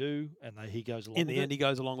need to do? And he goes along with it. In the end, he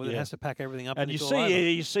goes along with it, has to pack everything up. And you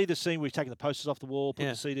see the scene where he's taking the posters off the wall,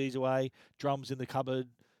 putting the CDs away, drums in the cupboard.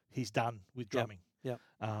 He's done with drumming. Yeah.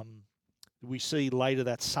 We see later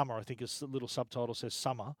that summer, I think a little subtitle says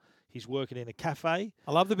summer, he's working in a cafe.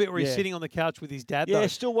 I love the bit where he's sitting on the couch with his dad, though. Yeah,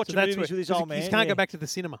 still watching movies with his old man. He can't go back to the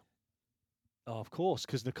cinema. Oh, of course,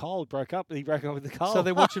 because Nicole broke up. He broke up with Nicole. So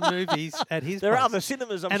they're watching movies at his There place. are other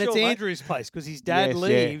cinemas, I'm sure, and it's mate. Andrew's place because his dad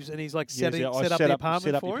leaves and he's like set up the apartment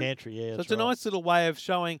set up for your him. pantry, yeah, so it's a nice little way of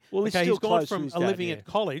showing, well, okay, he's gone from his dad, living at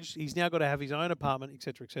college, he's now got to have his own apartment,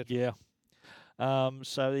 etc., etc. Yeah.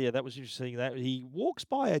 So, that was interesting. That he walks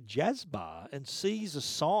by a jazz bar and sees a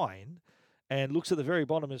sign and looks at the very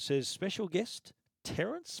bottom and says, special guest,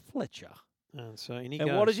 Terrence Fletcher. And so in he goes.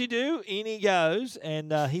 And what does he do? In he goes,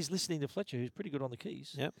 and he's listening to Fletcher, who's pretty good on the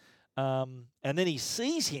keys. Yep. And then he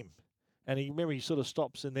sees him, and he sort of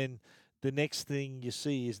stops, and then the next thing you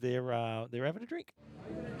see is they're having a drink.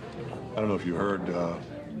 I don't know if you heard,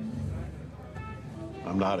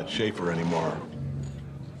 I'm not at Schaefer anymore.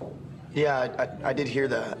 Yeah, I did hear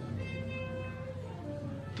that.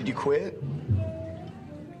 Did you quit?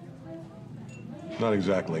 Not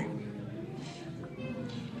exactly.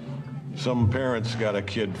 Some parents got a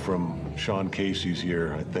kid from Sean Casey's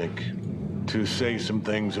here, I think, to say some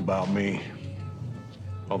things about me.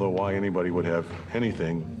 Although why anybody would have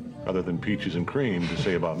anything other than peaches and cream to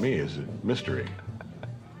say about me is a mystery.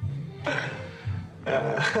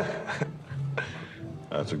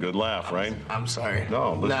 That's a good laugh, right? I'm sorry.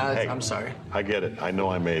 No, listen, hey, I'm sorry. I get it. I know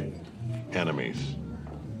I made enemies.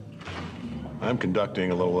 I'm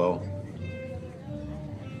conducting a little.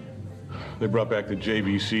 They brought back the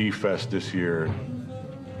JVC Fest this year.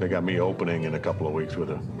 They got me opening in a couple of weeks with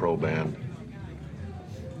a pro band.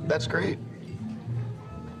 That's great.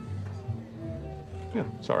 Yeah,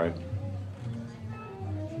 it's all right.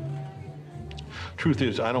 Truth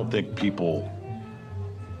is, I don't think people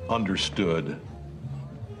understood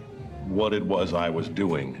what it was I was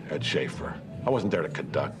doing at Schaefer. I wasn't there to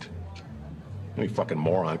conduct. Any fucking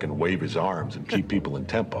moron can wave his arms and keep people in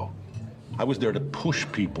tempo. I was there to push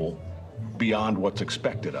people beyond what's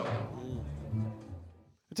expected of them.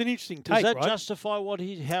 It's an interesting Does take, that right? justify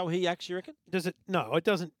how he acts, you reckon? Does it? No, it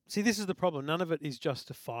doesn't. See, this is the problem. None of it is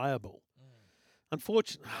justifiable.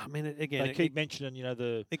 Unfortunately, I mean, again, They keep mentioning,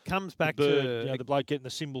 it comes back the bird, to the bloke getting the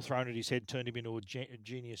cymbal thrown at his head turned him into a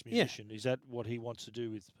genius musician. Is that what he wants to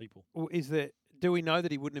do with people? is that. Do we know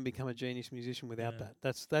that he wouldn't have become a genius musician without that?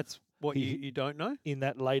 That's what you don't know. In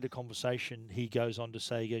that later conversation, he goes on to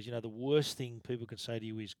say, the worst thing people can say to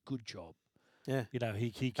you is "good job." Yeah. He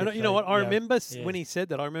And kept you know what? saying, I remember when he said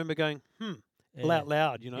that. I remember going, out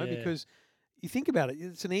loud. Yeah. Because you think about it,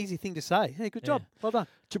 it's an easy thing to say. Hey, good job, well done.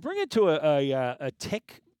 To bring it to a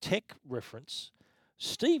tech reference,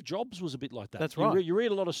 Steve Jobs was a bit like that. That's right. You read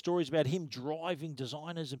a lot of stories about him driving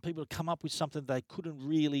designers and people to come up with something they couldn't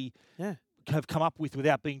really have come up with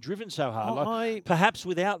without being driven so hard. Perhaps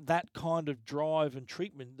without that kind of drive and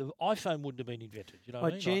treatment, the iPhone wouldn't have been invented. You know what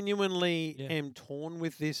I mean? Genuinely am torn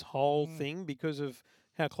with this whole thing because of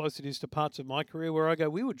how close it is to parts of my career where I go,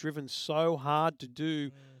 we were driven so hard to do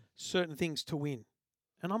certain things to win.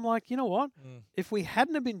 And I'm like, you know what? If we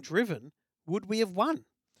hadn't have been driven, would we have won?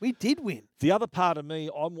 We did win. The other part of me,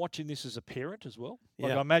 I'm watching this as a parent as well.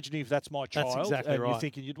 Like, I imagine if that's my child, That's exactly and right. you're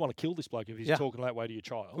thinking you'd want to kill this bloke if he's talking that way to your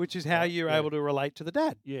child. Which is how you're able to relate to the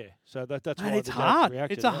dad. Yeah, so that's Man, why it's the dad hard.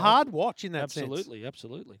 reacted. It's a hard watch in that absolutely,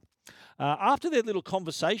 Absolutely. After their little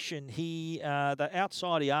conversation, the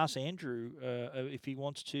outside he asked Andrew if he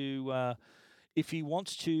wants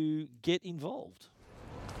to get involved.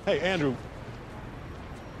 Hey, Andrew.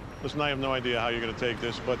 Listen, I have no idea how you're going to take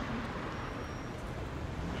this, but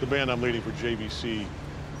the band I'm leading for JVC,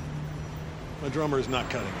 my drummer is not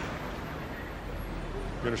cutting it.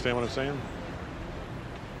 You understand what I'm saying?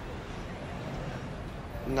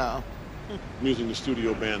 No. I'm using the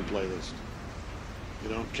studio band playlist.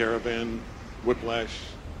 Caravan, Whiplash.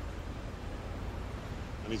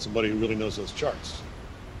 I need somebody who really knows those charts.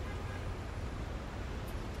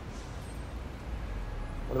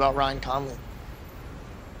 What about Ryan Conley?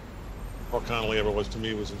 All Connolly ever was to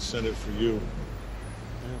me was incentive for you.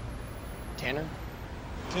 Tanner?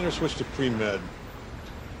 Tanner switched to pre-med.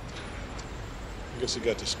 I guess he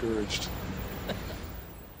got discouraged.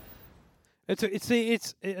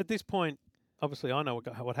 It's at this point. Obviously, I know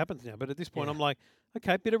what happens now, but at this point, I'm like,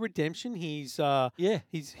 okay, bit of redemption. He's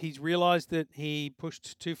realised that he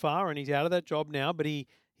pushed too far and he's out of that job now. But he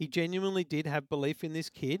genuinely did have belief in this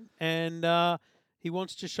kid, and he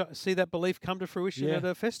wants to see that belief come to fruition at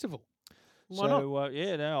a festival. Why not?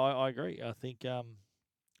 I agree. I think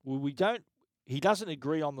we don't. He doesn't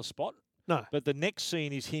agree on the spot. No. But the next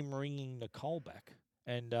scene is him ringing Nicole back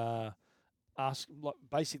and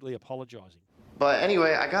basically apologising. But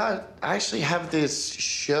anyway, I actually have this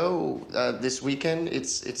show this weekend.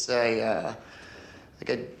 It's a like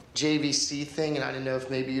a JVC thing, and I didn't know if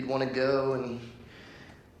maybe you'd want to go and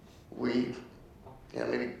we,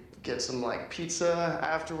 maybe get some like pizza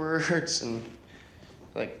afterwards and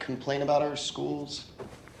like complain about our schools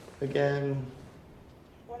again.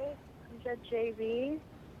 What is that, JV?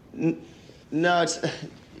 No, it's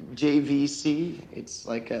JVC. It's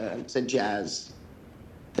like it's a jazz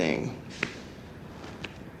thing.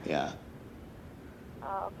 Yeah.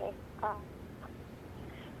 Oh, okay.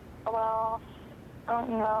 Well, I don't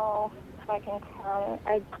know if I can come.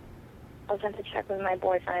 I was going to check with my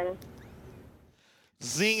boyfriend.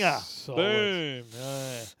 Zinger. Solid.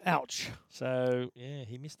 Boom. Ouch. So,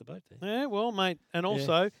 he missed the boat there. Yeah, well, mate. And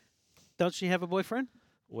also, does she have a boyfriend?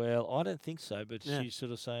 Well, I don't think so, but she's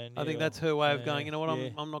sort of saying... I think that's her way of going, you know what,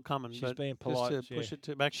 I'm not coming. She's being polite. Just to push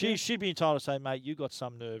it back. She'd be entitled to say, mate, you got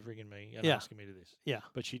some nerve ringing me and asking me to this. Yeah.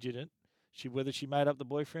 But she didn't. Whether she made up the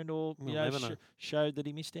boyfriend or, showed that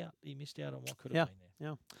he missed out. He missed out on what could have been there.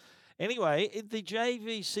 Yeah. Anyway, the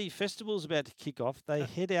JVC festival's about to kick off. They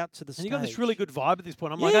head out to the stage. And you got this really good vibe at this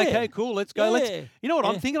point. I'm like, okay, cool, let's go. Yeah. You know what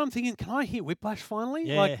I'm thinking? I'm thinking, can I hear Whiplash finally?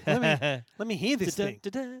 Yeah. Like, let me hear this thing.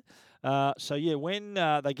 When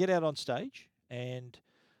they get out on stage and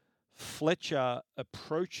Fletcher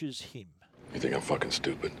approaches him. You think I'm fucking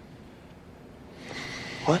stupid?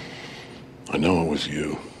 What? I know it was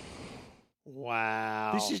you.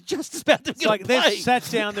 Wow. This is just about to It's like they've sat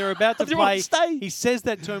down, they're about to They're play. on stage. He says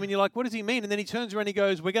that to him, and you're like, what does he mean? And then he turns around and he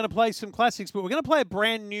goes, we're going to play some classics, but we're going to play a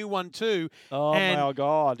brand new one too. Oh, and my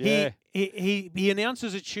God, yeah. he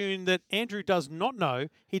announces a tune that Andrew does not know.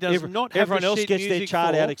 He does not have everyone the else sheet gets their music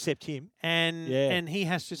chart for, out except him. and he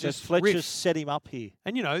has to just Fletcher's riff. set him up here.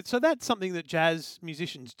 And so that's something that jazz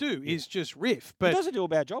musicians do is just riff. But he doesn't do a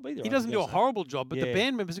bad job either. He doesn't do a horrible job, but the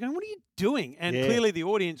band members are going, "What are you doing?" And clearly the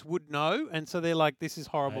audience would know, and so they're like, "This is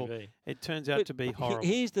horrible." Maybe. It turns out to be horrible.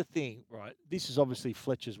 Here's the thing, right? This is obviously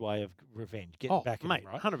Fletcher's way of revenge, getting back at him,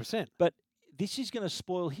 right? 100%. But this is going to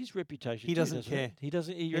spoil his reputation. He doesn't care. He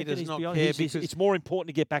doesn't. He reckon does he's not beyond, care he's- because it's more important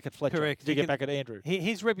to get back at Fletcher. Correct. To get back at Andrew.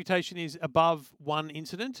 His reputation is above one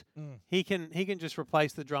incident. He can just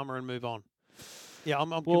replace the drummer and move on. Yeah,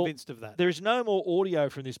 I'm convinced of that. There is no more audio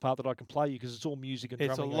from this part that I can play you because it's all music and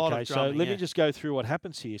It's drumming. a lot of okay, drumming, so let yeah. me just go through what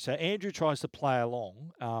happens here. So Andrew tries to play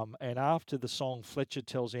along, and after the song, Fletcher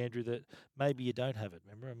tells Andrew that maybe you don't have it.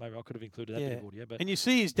 Remember, maybe I could have included that bit of audio. But and you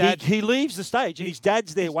see his dad. He leaves the stage, and his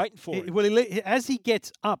dad's there waiting for him. Well, as he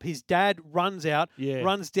gets up, his dad runs out,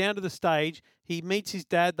 runs down to the stage. He meets his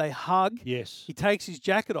dad. They hug. Yes. He takes his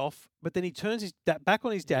jacket off, but then he turns his back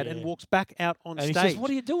on his dad and walks back out on And stage. he says,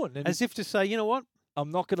 "What are you doing?" And as if to say, "You know what? I'm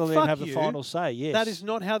not going to let him have the final say." Yes. That is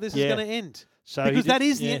not how this is going to end. So because that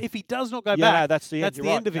is the end. If he does not go back, no, that's the end. That's You're the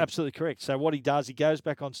right. end of it. Absolutely correct. So what he does, he goes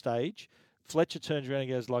back on stage. Fletcher turns around and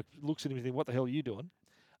goes, looks at him and thinks, "What the hell are you doing?"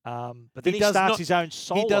 But then he starts his own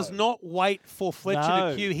solo. He does not wait for Fletcher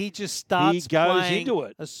to cue. He just starts playing into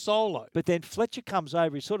it. a solo. But then Fletcher comes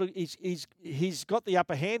over. He's got the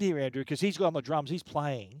upper hand here, Andrew, because he's got on the drums. He's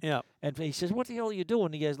playing. Yeah. And he says, "What the hell are you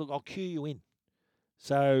doing?" He goes, "Look, I'll cue you in."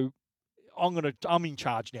 So I'm in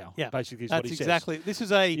charge now. Yeah, basically, is that's what he exactly. says. This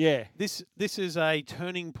is a this is a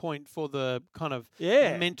turning point for the kind of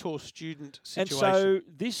mentor-student situation. And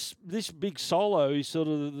so this big solo is sort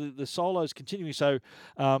of the solo is continuing. So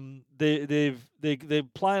they're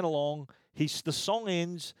playing along. The song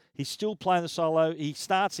ends. He's still playing the solo. He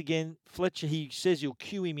starts again. Fletcher, he says he'll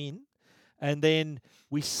cue him in, and then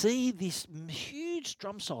we see this huge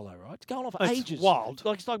drum solo. Right, it's going on for ages. Wild.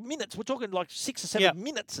 It's like minutes. We're talking like 6 or 7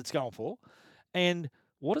 minutes. It's going for. And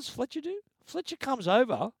what does Fletcher do? Fletcher comes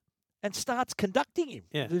over and starts conducting him.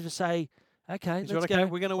 Yeah. To say, "Okay, He's let's right, okay, go.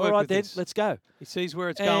 we're gonna All work right, with then, this." let's go." He sees where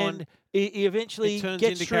it's And going. He eventually It turns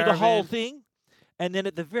gets into through the whole Caravan. thing, and then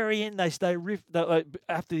at the very end,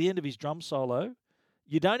 after the end of his drum solo,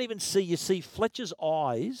 you don't even see. You see Fletcher's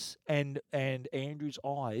eyes and Andrew's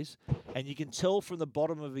eyes, and you can tell from the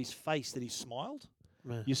bottom of his face that he smiled.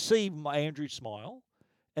 Yeah. You see Andrew smile,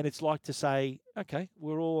 and it's like to say, "Okay,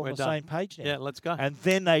 we're all on We're the done. same page now." Yeah, let's go. And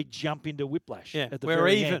then they jump into Whiplash. Yeah, at the we're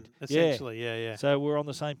very even, end. essentially. Yeah. So we're on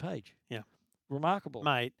the same page. Yeah. Remarkable.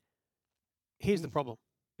 Mate, here's the problem.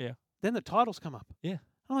 Yeah. Then the titles come up. Yeah.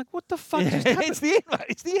 I'm like, what the fuck just happened? It's the end, mate.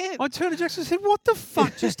 It's the end. I turned to Jackson and said, what the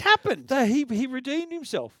fuck just happened? He redeemed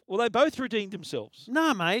himself. Well, they both redeemed themselves.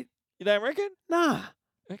 Nah, mate. You don't reckon? Nah.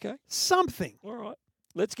 Okay. Something. All right.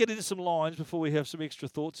 Let's get into some lines before we have some extra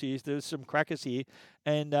thoughts here. There's some crackers here.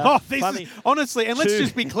 And this is, honestly, and let's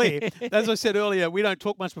just be clear. As I said earlier, we don't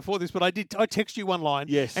talk much before this, but I text you one line.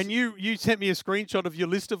 Yes. And you sent me a screenshot of your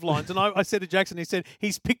list of lines. And I said to Jackson, he said,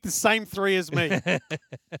 he's picked the same 3 as me.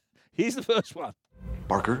 Here's the first one.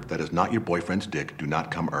 Barker, that is not your boyfriend's dick. Do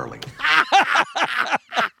not come early.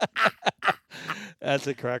 That's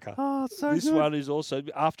a cracker. Oh, it's so this good. one is also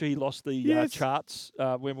after he lost the Yes. charts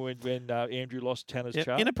when Andrew lost Tanner's Yeah,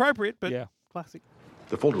 chart. inappropriate, but yeah. classic.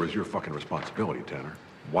 The folder is your fucking responsibility, Tanner.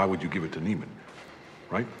 Why would you give it to Neiman?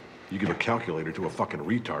 Right? You give a calculator to a fucking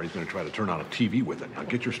retard, he's going to try to turn on a TV with it. Now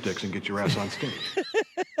get your sticks and get your ass on stage.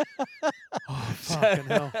 Fucking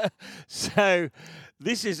hell. So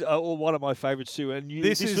this is one of my favourites too. And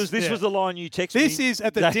this was the line you texted me. This is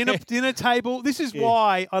at the dinner table. This is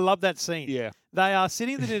why I love that scene. Yeah. They are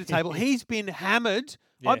sitting at the dinner table. He's been hammered.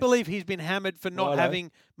 I Yes. believe he's been hammered for not Righto.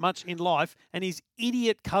 having much in life, and his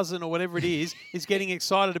idiot cousin or whatever it is getting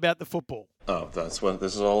excited about the football. Oh, that's what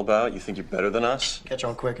this is all about? You think you're better than us? Catch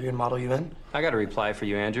on quick, are you gonna model you in? I got a reply for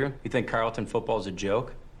you, Andrew. You think Carlton football's a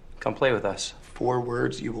joke? Come play with us. 4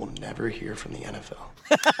 words you will never hear from the NFL.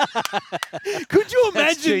 Could you That's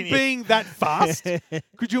imagine genius. being that fast?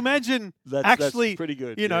 Could you imagine That's actually? pretty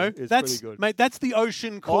good. You know, it's that's pretty good. mate. That's the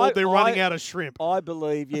ocean called. They're running out of shrimp. I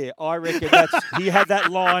believe, I reckon he had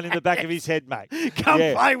that line in the back of his head, mate. Come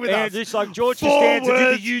play with and us. Just like George 4 Costanza did the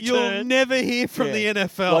words U-turn. You'll never hear from the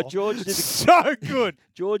NFL. Like George did the, so good.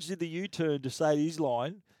 George did the U-turn to say his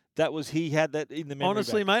line. That was he had that in the memory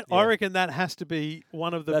Honestly, bank. mate, I reckon that has to be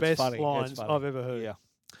one of the That's best funny. lines That's funny. I've ever heard. Yeah.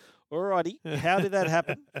 Alrighty. How did that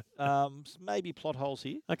happen? Maybe plot holes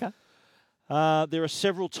here. Okay. There are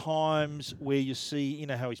several times where you see,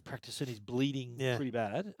 how he's practicing, he's bleeding Yeah. pretty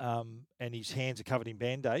bad, and his hands are covered in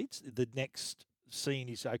Band-Aids. The next scene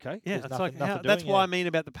is okay. Yeah, There's it's nothing, like nothing that's doing why it. I mean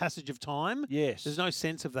about the passage of time. Yes. There's no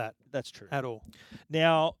sense of that. That's true. At all.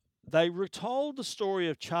 Now, they retold the story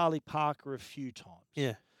of Charlie Parker a few times.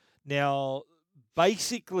 Yeah. Now,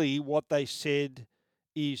 basically what they said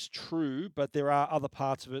is true, but there are other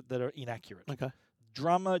parts of it that are inaccurate. Okay.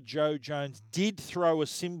 Drummer Joe Jones did throw a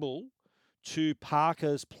cymbal to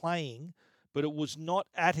Parker's playing, but it was not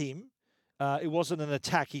at him. It wasn't an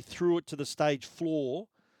attack. He threw it to the stage floor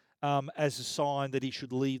as a sign that he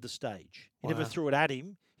should leave the stage. He never Wow. threw it at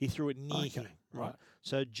him. He threw it near him. Right.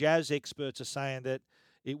 So jazz experts are saying that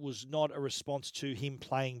it was not a response to him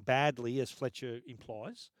playing badly, as Fletcher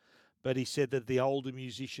implies, but he said that the older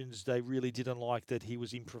musicians, they really didn't like that he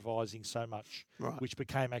was improvising so much, Right. which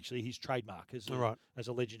became actually his trademark as Right. as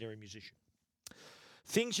a legendary musician.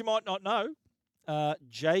 Things you might not know,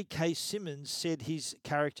 J K Simmons said his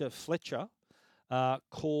character Fletcher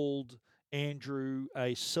called Andrew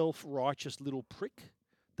a self-righteous little prick.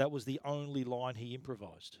 That was the only line he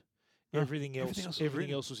improvised. Huh. Everything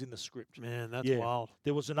Everything else was in the script. Man, that's Yeah. wild.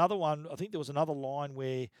 There was another one. I think there was another line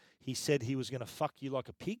where he said he was going to fuck you like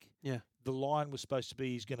a pig. Yeah. The line was supposed to be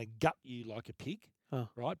he's going to gut you like a pig. Oh.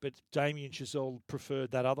 Right. But Damien Chazelle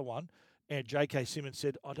preferred that other one. And J.K. Simmons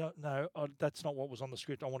said, I don't know. That's not what was on the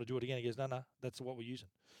script. I want to do it again. He goes, no, that's what we're using.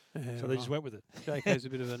 Yeah, So they just went with it. JK's a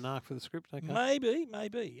bit of a narc for the script. Okay.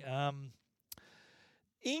 Maybe.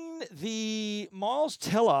 In the Miles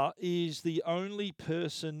Teller is the only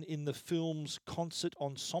person in the film's concert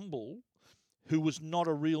ensemble who was not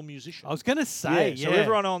a real musician. I was going to say, So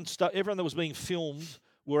everyone everyone that was being filmed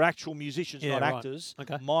were actual musicians, Yeah, not right. actors.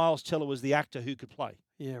 Okay. Miles Teller was the actor who could play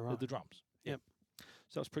Yeah, right. the drums. Yep.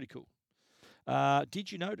 So that's pretty cool.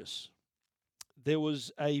 Did you notice there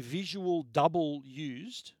was a visual double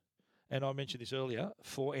used, and I mentioned this earlier,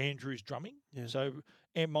 for Andrew's drumming? Yeah. So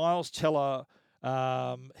and Miles Teller,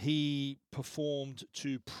 he performed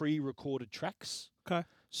to pre-recorded tracks. Okay.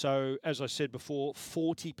 So as I said before,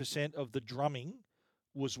 40% of the drumming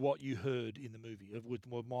was what you heard in the movie with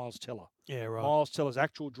Miles Teller. Yeah, right. Miles Teller's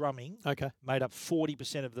actual drumming made up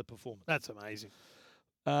 40% of the performance. That's amazing.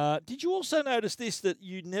 Did you also notice this, that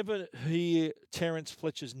you never hear Terence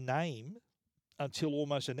Fletcher's name until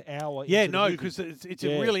almost an hour Yeah, into the no, movie? because it's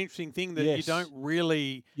a really interesting thing that you don't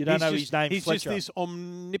really... You don't he's know just, his name, He's Fletcher. just this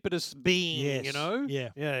omnipotent being, you know? Yeah.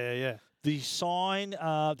 Yeah. The sign,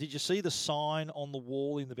 did you see the sign on the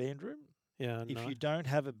wall in the band room? Yeah, If no. you don't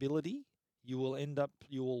have ability, you will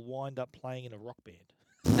wind up playing in a rock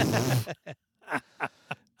band.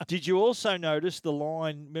 Did you also notice the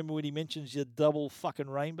line, remember when he mentions your double fucking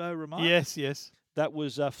rainbow remark? Yes. That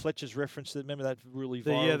was Fletcher's reference to, remember that really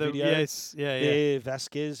The- viral yeah, the- video? yes, yeah.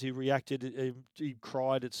 Vasquez, who reacted, he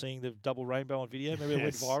cried at seeing the double rainbow on video. Remember it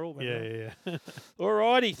went Yes. viral? Remember Yeah. All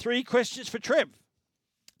righty, 3 questions for Trev.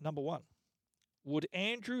 Number 1, would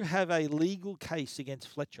Andrew have a legal case against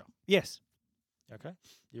Fletcher? Yes. Okay.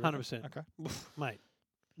 You reckon? 100%. Okay. Mate.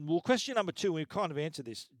 Well, question number 2, we've kind of answered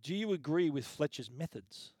this. Do you agree with Fletcher's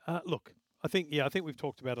methods? Look, I think we've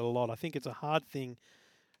talked about it a lot. I think it's a hard thing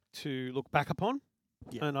to look back upon.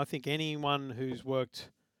 Yeah. And I think anyone who's worked,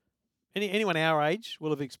 anyone our age will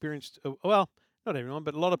have experienced, well, not everyone,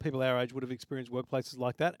 but a lot of people our age would have experienced workplaces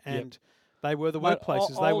like that. And they were the Mate,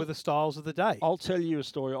 workplaces. They were the styles of the day. I'll tell you a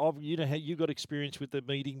story. You know how you got experience with the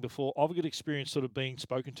meeting before. I've got experience sort of being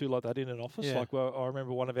spoken to like that in an office. Yeah. Like, well, I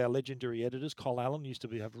remember one of our legendary editors, Cole Allen, used to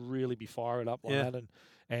really be fired up like Yeah. that.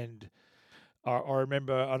 And I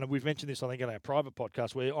remember, and we've mentioned this, I think, in our private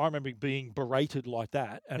podcast, where I remember being berated like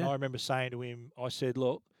that. And Yeah. I remember saying to him, I said,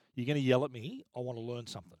 look, you're going to yell at me. I want to learn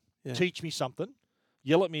something. Yeah. Teach me something.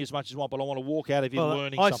 Yell at me as much as you want, but I want to walk out of here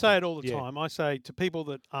learning I something. say it all the Yeah. time. I say to people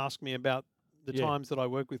that ask me about the Yeah. times that I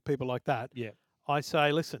work with people like that, Yeah. I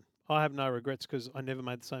say, listen, I have no regrets because I never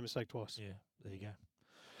made the same mistake twice. Yeah, there you go.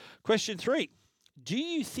 Question 3. Do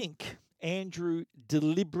you think Andrew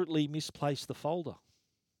deliberately misplaced the folder?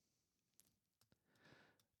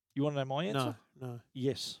 You want to know my answer? No.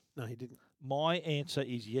 Yes. No, he didn't. My answer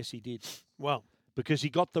is yes, he did. Well, because he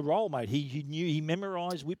got the role, mate. He knew, he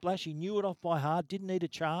memorised Whiplash. He knew it off by heart. Didn't need a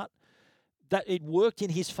chart. That it worked in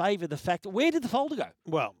his favour. The fact, where did the folder go?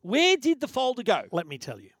 Well, where did the folder go? Let me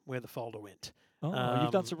tell you where the folder went. Oh,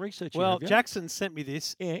 you've done some research. Well, have you? Jackson sent me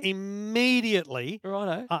this immediately.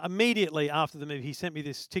 Righto. Immediately after the movie, he sent me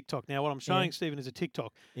this TikTok. Now, what I'm showing Stephen is a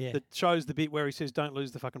TikTok that shows the bit where he says, "Don't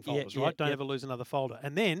lose the fucking folders." Right? Don't ever lose another folder.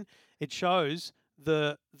 And then it shows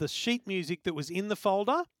the sheet music that was in the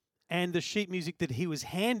folder and the sheet music that he was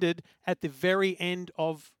handed at the very end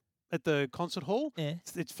at the concert hall. Yeah.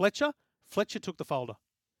 It's Fletcher. Fletcher took the folder.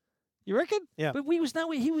 You reckon? Yeah. But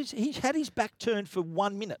he had his back turned for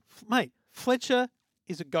 1 minute. Mate, Fletcher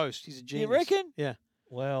is a ghost. He's a genius. You reckon? Yeah.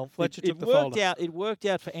 Well, Fletcher took the worked folder. out. It worked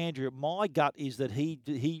out for Andrew. My gut is that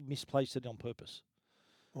he misplaced it on purpose.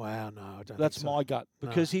 Wow, no, I don't. That's think so. my gut No.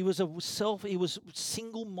 because he was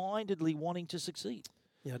single-mindedly wanting to succeed.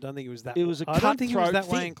 Yeah, I don't think it was that. It was a I don't think he was cutthroat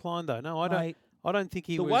that way thing. inclined though. No, I don't. Mate, I don't think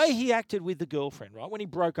he the was. way he acted with the girlfriend, right, when he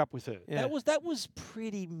broke up with her, Yeah. that was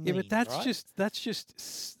pretty mean. Yeah, but that's right?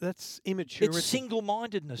 that's immaturity. It's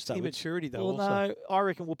single-mindedness, It's though. immaturity, though. Well, also. no, I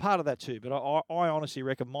reckon. Well, part of that too, but I honestly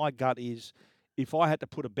reckon my gut is, if I had to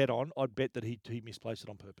put a bet on, I'd bet that he misplaced it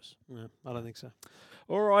on purpose. No, I don't think so.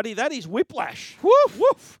 Alrighty, that is Whiplash. Woof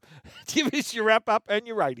woof. Give us your wrap up and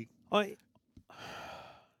your rating.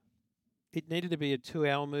 It needed to be a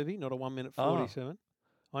 2-hour movie, not a 1 minute 47.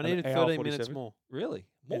 I An needed hour 13 minutes 47? more. Really?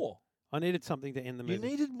 Yeah. More? I needed something to end the movie. You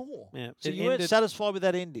needed more. Yeah. So It you weren't ended- satisfied with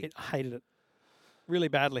that ending. I hated it. Really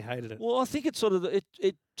badly hated it. Well, I think it sort of it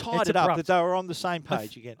tied It's it up abrupt. that they were on the same I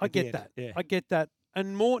page again. I at the get end. that. Yeah. I get that.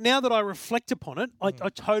 And more now that I reflect upon it, I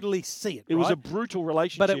totally see it. It was a right? brutal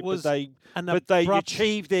relationship, but it was they an they abrupt-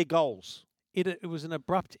 achieved their goals. It was an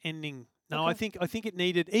abrupt ending. No, I Okay. think it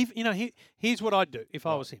needed. Here's what I'd do if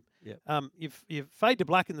I was him. Yeah. You fade to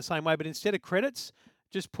black in the same way, but instead of credits,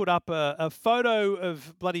 just put up a photo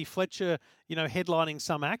of bloody Fletcher, headlining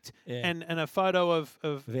some act, Yeah. and a photo of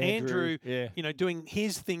Andrew, Andrew, yeah. doing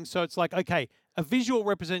his thing. So it's like, okay, a visual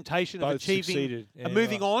representation of Both achieving, succeeded. Yeah,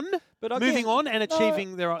 moving right. on, But moving on, and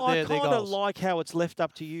achieving their I kind of goals. like how it's left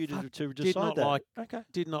up to you to decide did not that. like. Okay.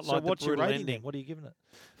 Did not So like what's the your brutal rating ending. then? What are you giving it?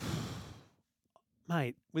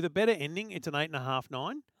 Mate, with a better ending, it's an 8.5,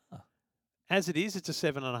 9. As it is, it's a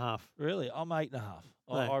 7.5. Really? I'm 8.5.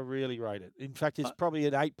 No. I really rate it. In fact, it's probably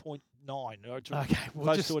an 8.9. Okay, well,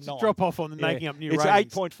 close just to a 9. drop off on the making up new It's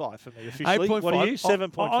ratings. 8.5 for me officially. 8.5. What are you?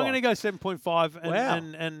 7.5. I'm going to go 7.5. And, Wow.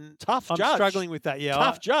 and Tough I'm judge. struggling with that. Yeah,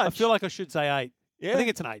 Tough I judge. feel like I should say 8. Yeah. I think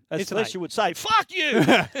it's an 8. As It's an Fletcher 8. would say, fuck you.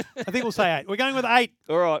 I think we'll say 8. We're going with 8.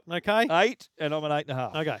 All right. Okay. 8, and I'm an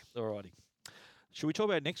 8.5. Okay. All righty. Should we talk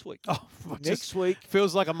about next week? Oh, next week.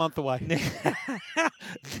 Feels like a month away.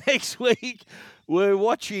 Next week, we're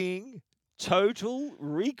watching Total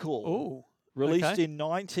Recall. Oh. Released okay. in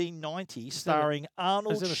 1990, starring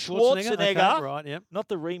Arnold Is it a Schwarzenegger. Okay, right, yep. Not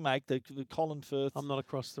the remake, the Colin Firth. I'm not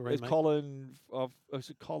across the It's remake. Colin. Was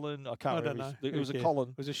it Colin? I can't I don't remember. know. It Who was a cares? Colin.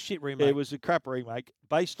 It was a shit remake. It was a crap remake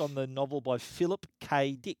based on the novel by Philip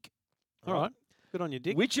K. Dick. All right. Good on you,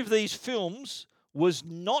 Dick. Which of these films was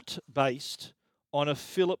not based on a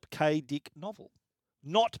Philip K. Dick novel?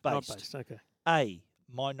 Not based. Not based, okay. A.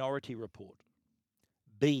 Minority Report.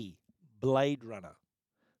 B. Blade Runner.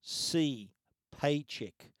 C.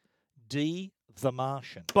 Paycheck. D. The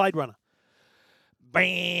Martian. Blade Runner.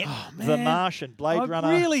 Bam! Oh, The man. Martian. Blade I Runner.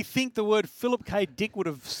 really think the word Philip K. Dick would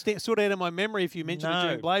have sort out of my memory if you mentioned it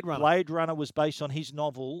during Blade Runner. Blade Runner was based on his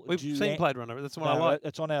novel. We've seen Blade Runner. That's the one I No, like.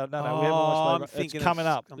 It's on our. No, Oh, we haven't watched I'm Blade Runner. thinking It's coming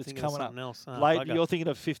of- up. I'm It's thinking of coming up. something else. Ah, Blade, bugger. you're thinking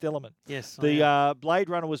of Fifth Element. Yes, I The Blade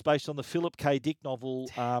Runner was based on the Philip K. Dick novel.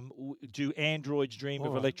 Do Androids Dream of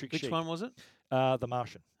All right. Electric Which Sheep? one was it? The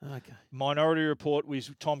Martian. Okay. Minority Report was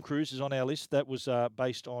Tom Cruise is on our list. That was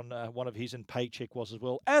based on one of his, and Paycheck was as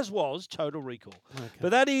well, as was Total Recall. Okay.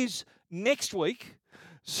 But that is next week.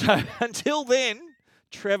 So until then,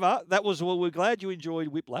 Trevor, that was well. We're glad you enjoyed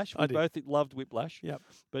Whiplash. We I did. both loved Whiplash. Yep.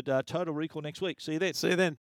 But Total Recall next week. See you then. See you then.